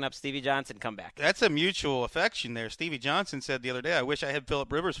talking up Stevie Johnson. Come back. That's a mutual affection there. Stevie Johnson said the other day, I wish I had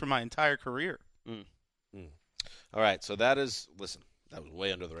Phillip Rivers for my entire career. All right, so that was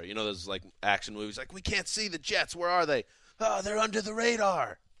way under the radar. You know those like action movies, like, we can't see the Jets. Where are they? Oh, they're under the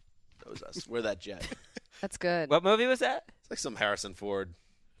radar. That was us. We're that jet. That's good. What movie was that? It's like some Harrison Ford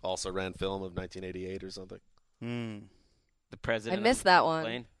also ran film of 1988 or something. The President. I missed that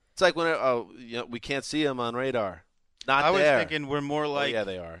one. It's like when we can't see him on radar. I was thinking we're more like yeah,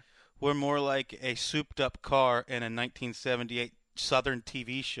 they are. We're more like a souped-up car in a 1978 Southern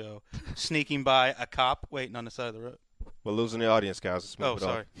TV show, sneaking by a cop waiting on the side of the road. We're losing the audience, guys. Let's move it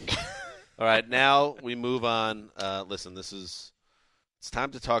sorry. All right, now we move on. Listen, it's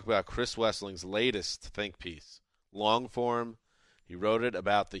time to talk about Chris Wesseling's latest think piece, long form. He wrote it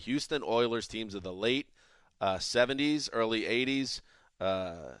about the Houston Oilers teams of the late 70s, early 80s.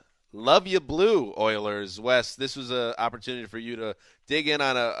 Love You Blue, Oilers. Wes, this was an opportunity for you to dig in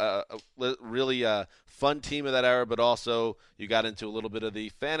on a really fun team of that era, but also you got into a little bit of the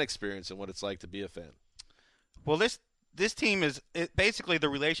fan experience and what it's like to be a fan. Well, this team is basically the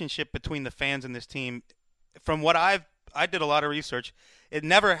relationship between the fans and this team. From what I did a lot of research. It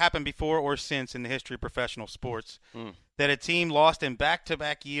never happened before or since in the history of professional sports that a team lost in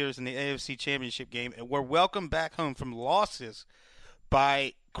back-to-back years in the AFC Championship game and were welcomed back home from losses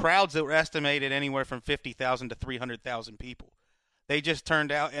by crowds that were estimated anywhere from 50,000 to 300,000 people. They just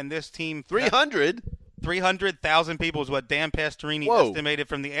turned out, and this team 300,000 people is what Dan Pastorini estimated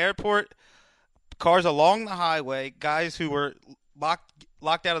from the airport. Cars along the highway, guys who were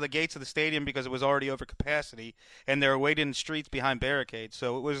locked out of the gates of the stadium because it was already over capacity, and they were waiting in the streets behind barricades.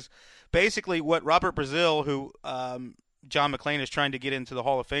 So it was basically what Robert Brazile, who John McClain is trying to get into the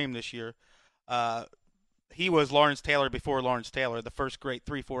Hall of Fame this year, he was Lawrence Taylor before Lawrence Taylor, the first great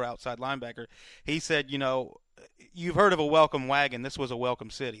 3-4 outside linebacker. He said, you've heard of a welcome wagon. This was a welcome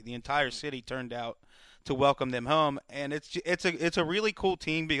city. The entire city turned out to welcome them home, and it's a really cool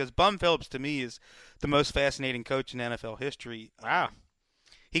team because Bum Phillips, to me, is the most fascinating coach in NFL history. Wow.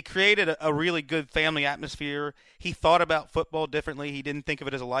 He created a really good family atmosphere. He thought about football differently. He didn't think of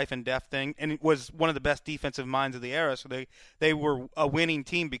it as a life and death thing, and it was one of the best defensive minds of the era, so they were a winning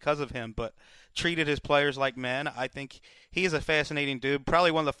team because of him, but treated his players like men. I think he is a fascinating dude,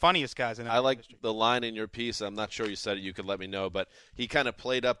 probably one of the funniest guys in NFL I like history. the line in your piece. I'm not sure you said it. You could let me know, but he kind of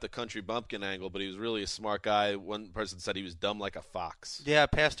played up the country bumpkin angle, but he was really a smart guy. One person said he was dumb like a fox. Yeah,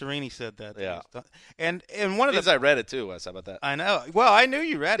 Pastorini said that. Yeah. And one of I read it too, Wes. How about that? I know. Well, I knew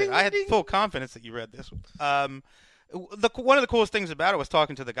you read it. I had full confidence that you read this one. One of the coolest things about it was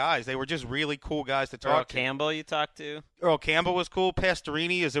talking to the guys. They were just really cool guys to talk to. Earl Campbell you talked to? Earl Campbell was cool.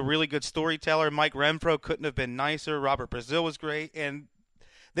 Pastorini is a really good storyteller. Mike Renfro couldn't have been nicer. Robert Brazile was great. And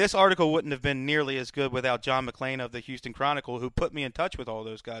this article wouldn't have been nearly as good without John McClain of the Houston Chronicle, who put me in touch with all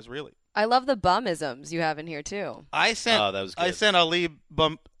those guys, really. I love the bumisms you have in here, too. I sent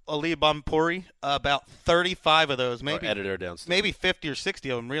Ali Bumpuri about 35 of those, maybe Our editor downstairs. maybe 50 or 60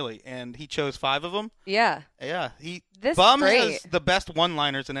 of them, really, and he chose 5 of them. Yeah. Yeah, This Bum is great. has the best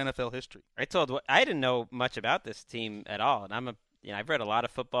one-liners in NFL history. I didn't know much about this team at all, and I've read a lot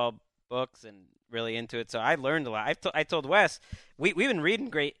of football books and really into it, so I learned a lot. I told Wes we've been reading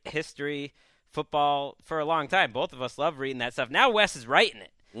great history football for a long time. Both of us love reading that stuff. Now Wes is writing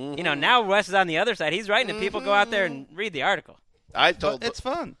it. Mm-hmm. Now Wes is on the other side. He's writing it. People go out there and read the article. It's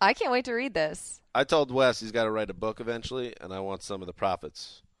fun. I can't wait to read this. I told Wes he's got to write a book eventually, and I want some of the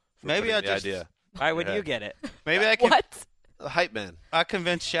profits. Maybe I the just idea. Why would you get it? Maybe I can. What? The hype man. I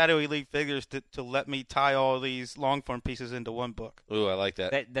convinced Shadowy League Figures to let me tie all these long form pieces into one book. Ooh, I like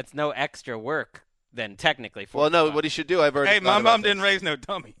that. That's no extra work then technically. Well, no, what he should do, I've already. Hey, my mom didn't raise no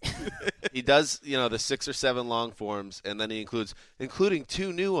dummy. He does, the 6 or 7 long forms, and then he including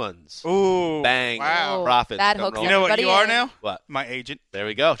 2 new ones. Ooh, bang! Wow, profits. That hooks you know what you are in. now? What? My agent. There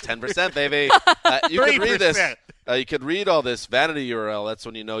we go. 10%, baby. You could read this. You could read all this vanity URL. That's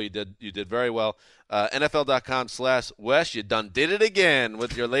when you know you did very well. NFL.com/Wes, you done did it again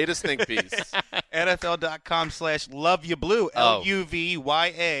with your latest think piece. NFL.com/LoveYouBlue.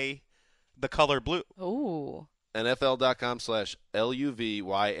 LUVYA, the color blue. Ooh.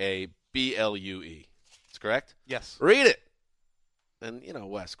 NFL.com/LUVYABLUE. That's correct? Yes. Read it. And,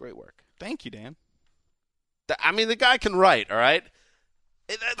 Wes, great work. Thank you, Dan. The guy can write, all right?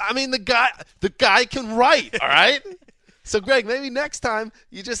 The guy can write, all right? So, Greg, maybe next time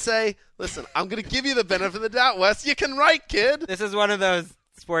you just say, listen, I'm going to give you the benefit of the doubt, Wes. You can write, kid. This is one of those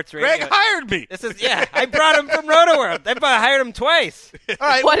sports radio. Greg hired me. I brought him from Roto-World. I hired him twice. All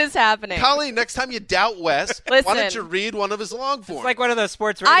right. What is happening? Colleen, next time you doubt Wes, why don't you read one of his long forms? It's like one of those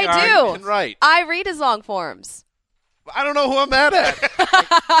sports radio. I do. You can write. I read his long forms. I don't know who I'm mad at.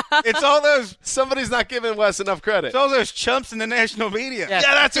 It's all those. Somebody's not giving Wes enough credit. It's all those chumps in the national media. Yeah.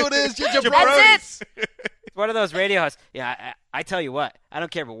 Yeah, that's who it is. You're That's it. It's one of those radio hosts. Yeah, I tell you what. I don't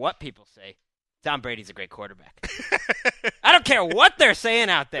care what people say. Tom Brady's a great quarterback. I don't care what they're saying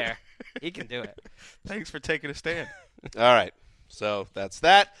out there. He can do it. Thanks for taking a stand. All right. So that's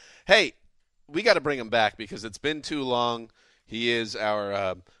that. Hey, we got to bring him back because it's been too long. He is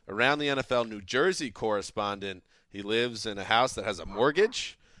our Around the NFL New Jersey correspondent. He lives in a house that has a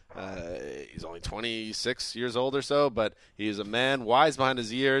mortgage. He's only 26 years old or so, but he is a man wise behind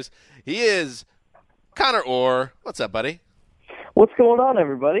his years. He is Connor Orr. What's up, buddy? What's going on,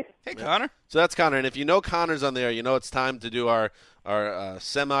 everybody? Hey, Connor. So that's Connor, and if you know Connor's on there, you know it's time to do our our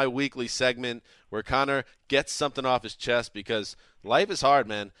semi-weekly segment where Connor gets something off his chest because life is hard,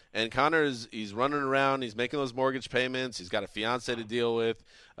 man. And Connor he's running around. He's making those mortgage payments. He's got a fiance to deal with.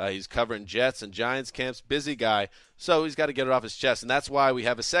 He's covering Jets and Giants camps. Busy guy. So he's got to get it off his chest. And that's why we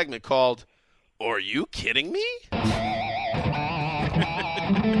have a segment called, Are You Kidding Me?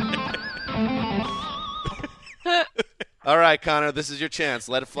 All right, Connor, this is your chance.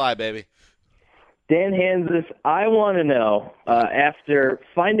 Let it fly, baby. Dan Hansis, I want to know, after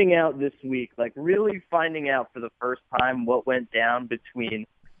finding out this week, like really finding out for the first time what went down between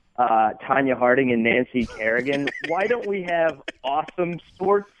Tanya Harding and Nancy Kerrigan, why don't we have awesome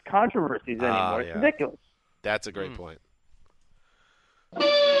sports controversies anymore? It's ridiculous. That's a great point.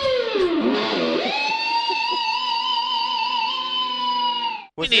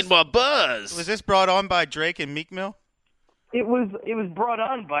 We need more buzz. Was this brought on by Drake and Meek Mill? It was brought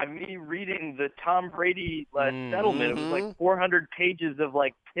on by me reading the Tom Brady settlement. It was like 400 pages of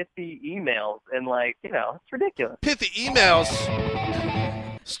like pithy emails, and like, you know, it's ridiculous. Pithy emails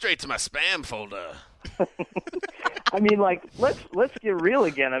straight to my spam folder. I mean, like, let's get real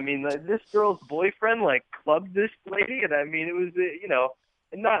again. I mean, this girl's boyfriend like clubbed this lady, and I mean, it was you know,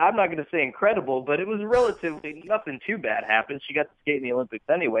 I'm not going to say incredible, but it was relatively nothing too bad happened. She got to skate in the Olympics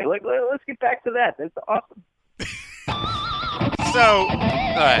anyway. Like, let's get back to that. That's awesome. So, all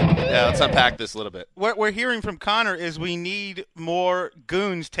right, let's unpack this a little bit. What we're hearing from Connor is we need more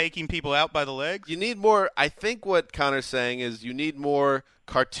goons taking people out by the legs. You need more. I think what Connor's saying is you need more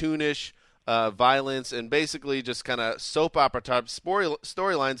cartoonish violence and basically just kind of soap opera type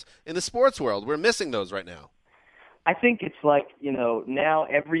storylines in the sports world. We're missing those right now. I think it's like, you know, now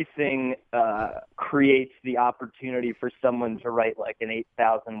everything creates the opportunity for someone to write like an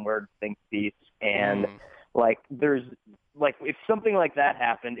 8,000-word think piece, and like there's like if something like that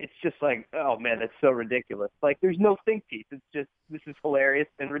happened, it's just like, oh man, that's so ridiculous. Like there's no think piece. It's just, this is hilarious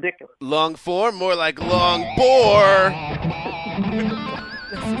and ridiculous. Long form, more like long bore.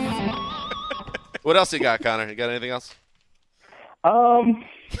 What else you got, Connor? You got anything else?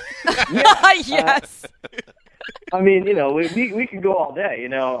 Yes. I mean, you know, we could go all day. You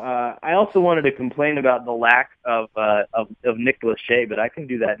know, I also wanted to complain about the lack of Nick Lachey, but I can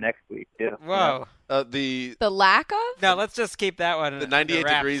do that next week too. Whoa. The lack of? No, let's just keep that one. The 98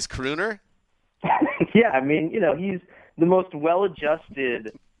 degrees crooner. Yeah, I mean, you know, he's the most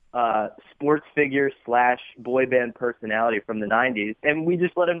well-adjusted sports figure / boy band personality from the 90s, and we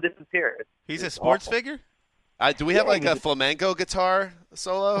just let him disappear. He's a sports figure? Do we have like a flamenco guitar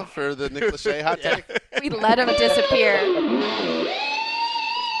solo for the Nick Lachey hot take? We let him disappear.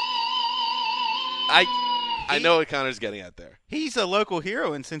 I know what Connor's getting at there. He's a local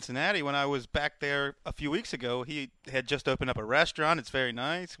hero in Cincinnati. When I was back there a few weeks ago, he had just opened up a restaurant. It's very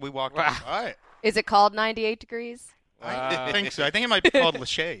nice. We walked by it. Is it called 98 Degrees? I think so. I think it might be called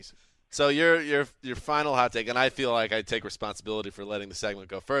Lachey's. So your final hot take, and I feel like I take responsibility for letting the segment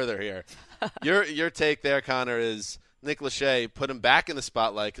go further here. Your take there, Connor, is Nick Lachey, put him back in the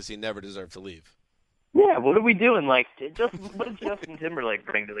spotlight because he never deserved to leave. Yeah, what are we doing? Like, what does Justin Timberlake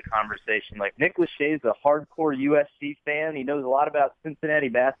bring to the conversation? Like, Nick Lachey's a hardcore USC fan. He knows a lot about Cincinnati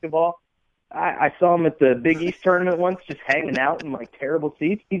basketball. I saw him at the Big East tournament once, just hanging out in like terrible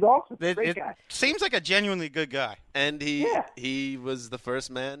seats. He's awesome. Great guy. Seems like a genuinely good guy. And he was the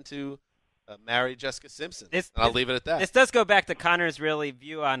first man to marry Jessica Simpson. I'll leave it at that. This does go back to Connor's really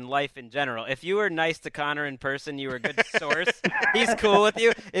view on life in general. If you were nice to Connor in person, you were a good source. He's cool with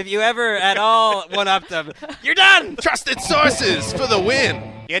you. If you ever at all one-upped him, you're done. Trusted sources for the win.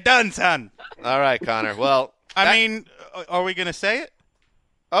 You're done, son. All right, Connor. Well, I mean, are we going to say it?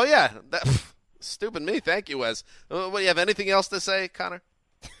 Oh, yeah. Stupid me. Thank you, Wes. What, do you have anything else to say, Connor?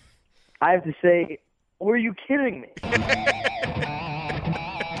 I have to say, were you kidding me?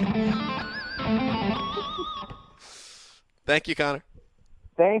 Thank you, Connor.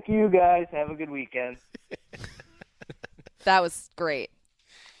 Thank you, guys. Have a good weekend. That was great.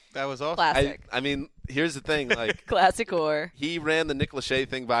 That was awesome. Classic. I mean, here's the thing. Like, classic or. He ran the Nick Lachey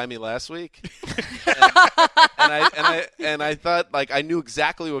thing by me last week. and I thought, like, I knew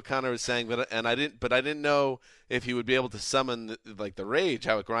exactly what Connor was saying, but I didn't know if he would be able to summon the rage,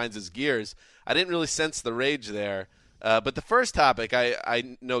 how it grinds his gears. I didn't really sense the rage there. But the first topic,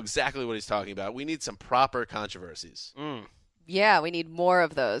 I know exactly what he's talking about. We need some proper controversies. Yeah, we need more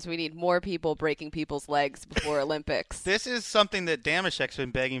of those. We need more people breaking people's legs before Olympics. This is something that Damashek's been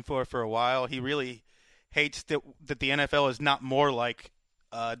begging for a while. He really hates that the NFL is not more like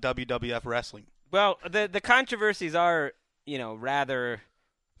WWF wrestling. Well, the controversies are, rather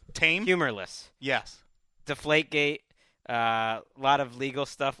tame, humorless. Yes. Deflategate. A lot of legal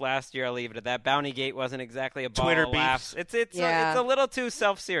stuff last year. I'll leave it at that. Bountygate wasn't exactly a ball Twitter of laughs. beefs. It's a little too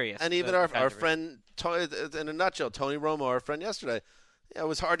self-serious. And even our friend, in a nutshell, Tony Romo, our friend yesterday, it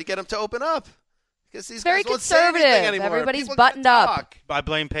was hard to get him to open up. Because these very guys won't say anything conservative. anymore. Everybody's People buttoned can't up. talk. I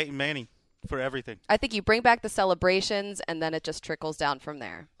blame Peyton Manning for everything. I think you bring back the celebrations, and then it just trickles down from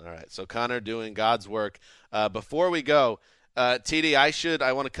there. All right, so Connor doing God's work. Before we go, TD,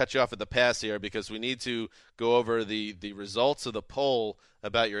 I want to cut you off at the pass here because we need to go over the results of the poll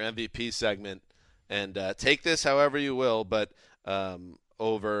about your MVP segment. And take this however you will, but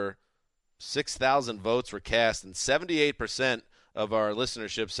over 6,000 votes were cast, and 78% of our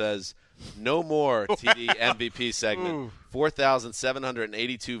listenership says no more TD MVP segment.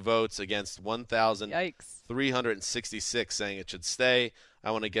 4,782 votes against 1,366 saying it should stay.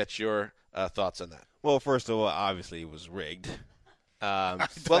 I want to get your thoughts on that. Well, first of all, obviously it was rigged. Well,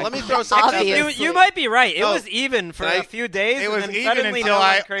 let me throw something out there. You might be right. It was even for a few days. It was and then even suddenly until no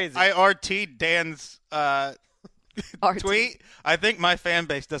one crazy. I RT'd Dan's tweet. I think my fan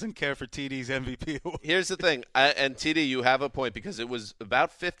base doesn't care for TD's MVP award. Here's the thing, and TD, you have a point because it was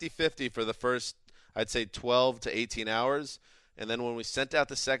about 50-50 for the first, I'd say, 12 to 18 hours. And then when we sent out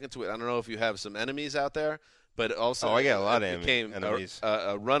the second tweet, I don't know if you have some enemies out there, but also I got a lot of became enemies.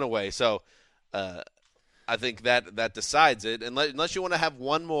 a runaway. So I think that decides it. Unless you want to have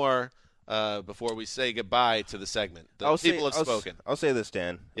one more before we say goodbye to the segment. Have spoken. I'll say this,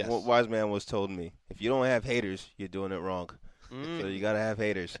 Dan. Yes. What wise man was told me, if you don't have haters, you're doing it wrong. So you got to have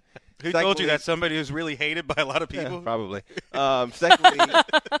haters. Who told you that? Somebody who's really hated by a lot of people? Yeah, probably. Secondly,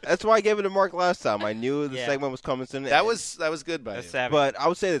 that's why I gave it to Mark last time. I knew the segment was coming soon. That was good by you. But I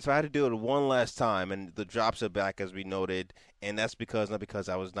would say this. I had to do it one last time, and the drops are back, as we noted, and that's not because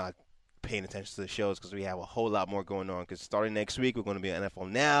I was not paying attention to the shows, because we have a whole lot more going on. Because starting next week, we're going to be on NFL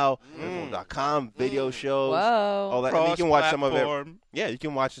Now, NFL.com, video shows, all that. And you can watch some of it. Yeah, you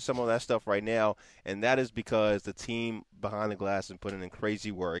can watch some of that stuff right now, and that is because the team behind the glass is putting in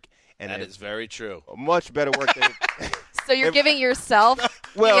crazy work. And that is very true. Much better work than. So you're giving yourself.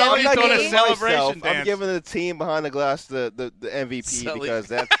 Well, the I'm not MVP? giving myself. I'm giving the team behind the glass the MVP because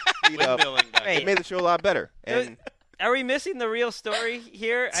that's it made the show a lot better. And are we missing the real story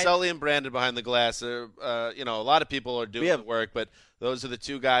here? Sully and Brandon behind the glass. A lot of people are doing the work, but those are the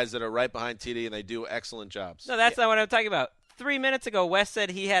two guys that are right behind TD, and they do excellent jobs. No, that's not what I'm talking about. 3 minutes ago, Wes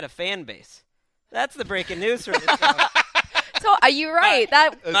said he had a fan base. That's the breaking news for this show. So are you right?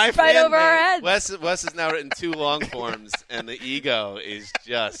 That's right over our heads. Wes has now written 2 long forms, and the ego is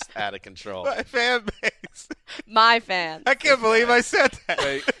just out of control. My fan base. My fan. I can't believe I said that.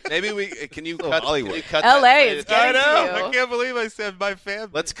 Wait, maybe can you cut Hollywood. that? LA is I getting know. to you. I can't believe I said my fan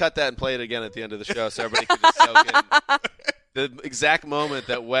base. Let's cut that and play it again at the end of the show so everybody can just soak in the exact moment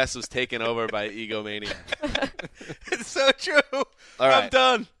that Wes was taken over by egomania. It's so true. All right. I'm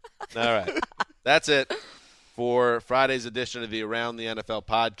done. All right. That's it for Friday's edition of the Around the NFL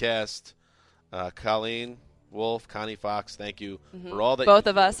podcast. Colleen, Wolf, Connie Fox, thank you for all that. Both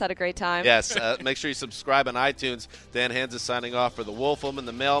of us had a great time. Yes. Make sure you subscribe on iTunes. Dan Hands is signing off for the Wolfwoman,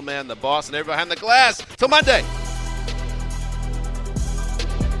 the Mailman, the Boss, and everybody behind the glass. Till Monday.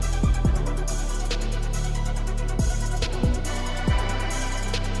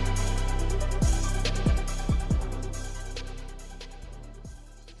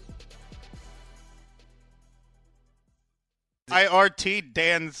 I RT'd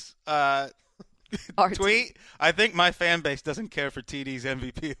Dan's tweet. I think my fan base doesn't care for TD's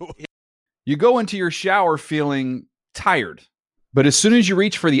MVP award. You go into your shower feeling tired, but as soon as you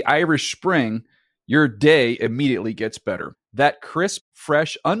reach for the Irish Spring, your day immediately gets better. That crisp,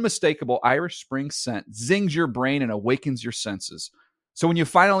 fresh, unmistakable Irish Spring scent zings your brain and awakens your senses. So when you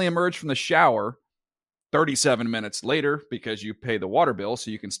finally emerge from the shower 37 minutes later, because you pay the water bill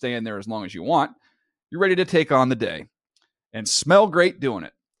so you can stay in there as long as you want, you're ready to take on the day. And smell great doing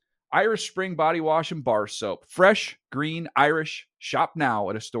it. Irish Spring Body Wash and Bar Soap. Fresh, green, Irish. Shop now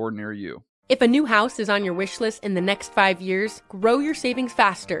at a store near you. If a new house is on your wish list in the next 5 years, grow your savings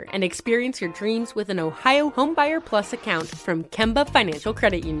faster and experience your dreams with an Ohio Homebuyer Plus account from Kemba Financial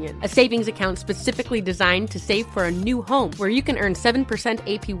Credit Union. A savings account specifically designed to save for a new home, where you can earn 7%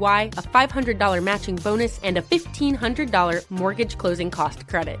 APY, a $500 matching bonus, and a $1,500 mortgage closing cost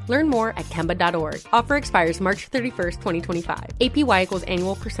credit. Learn more at Kemba.org. Offer expires March 31st, 2025. APY equals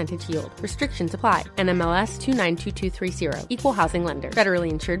annual percentage yield. Restrictions apply. NMLS 292230. Equal housing lender.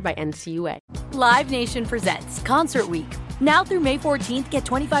 Federally insured by NCUA. Live Nation presents Concert Week. Now through May 14th, get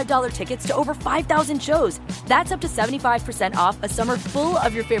 $25 tickets to over 5,000 shows. That's up to 75% off a summer full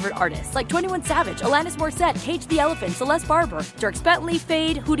of your favorite artists like 21 Savage, Alanis Morissette, Cage the Elephant, Celeste Barber, Dierks Bentley,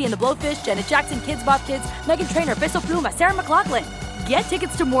 Fade, Hootie and the Blowfish, Janet Jackson, Kids Bop Kids, Meghan Trainor, Peso Pluma, Sarah McLachlan. Get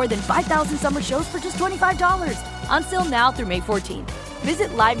tickets to more than 5,000 summer shows for just $25. On sale now through May 14th. Visit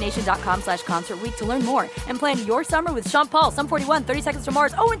LiveNation.com/Concert Week to learn more and plan your summer with Sean Paul, Sum 41, 30 Seconds to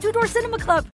Mars, and Two Door Cinema Club.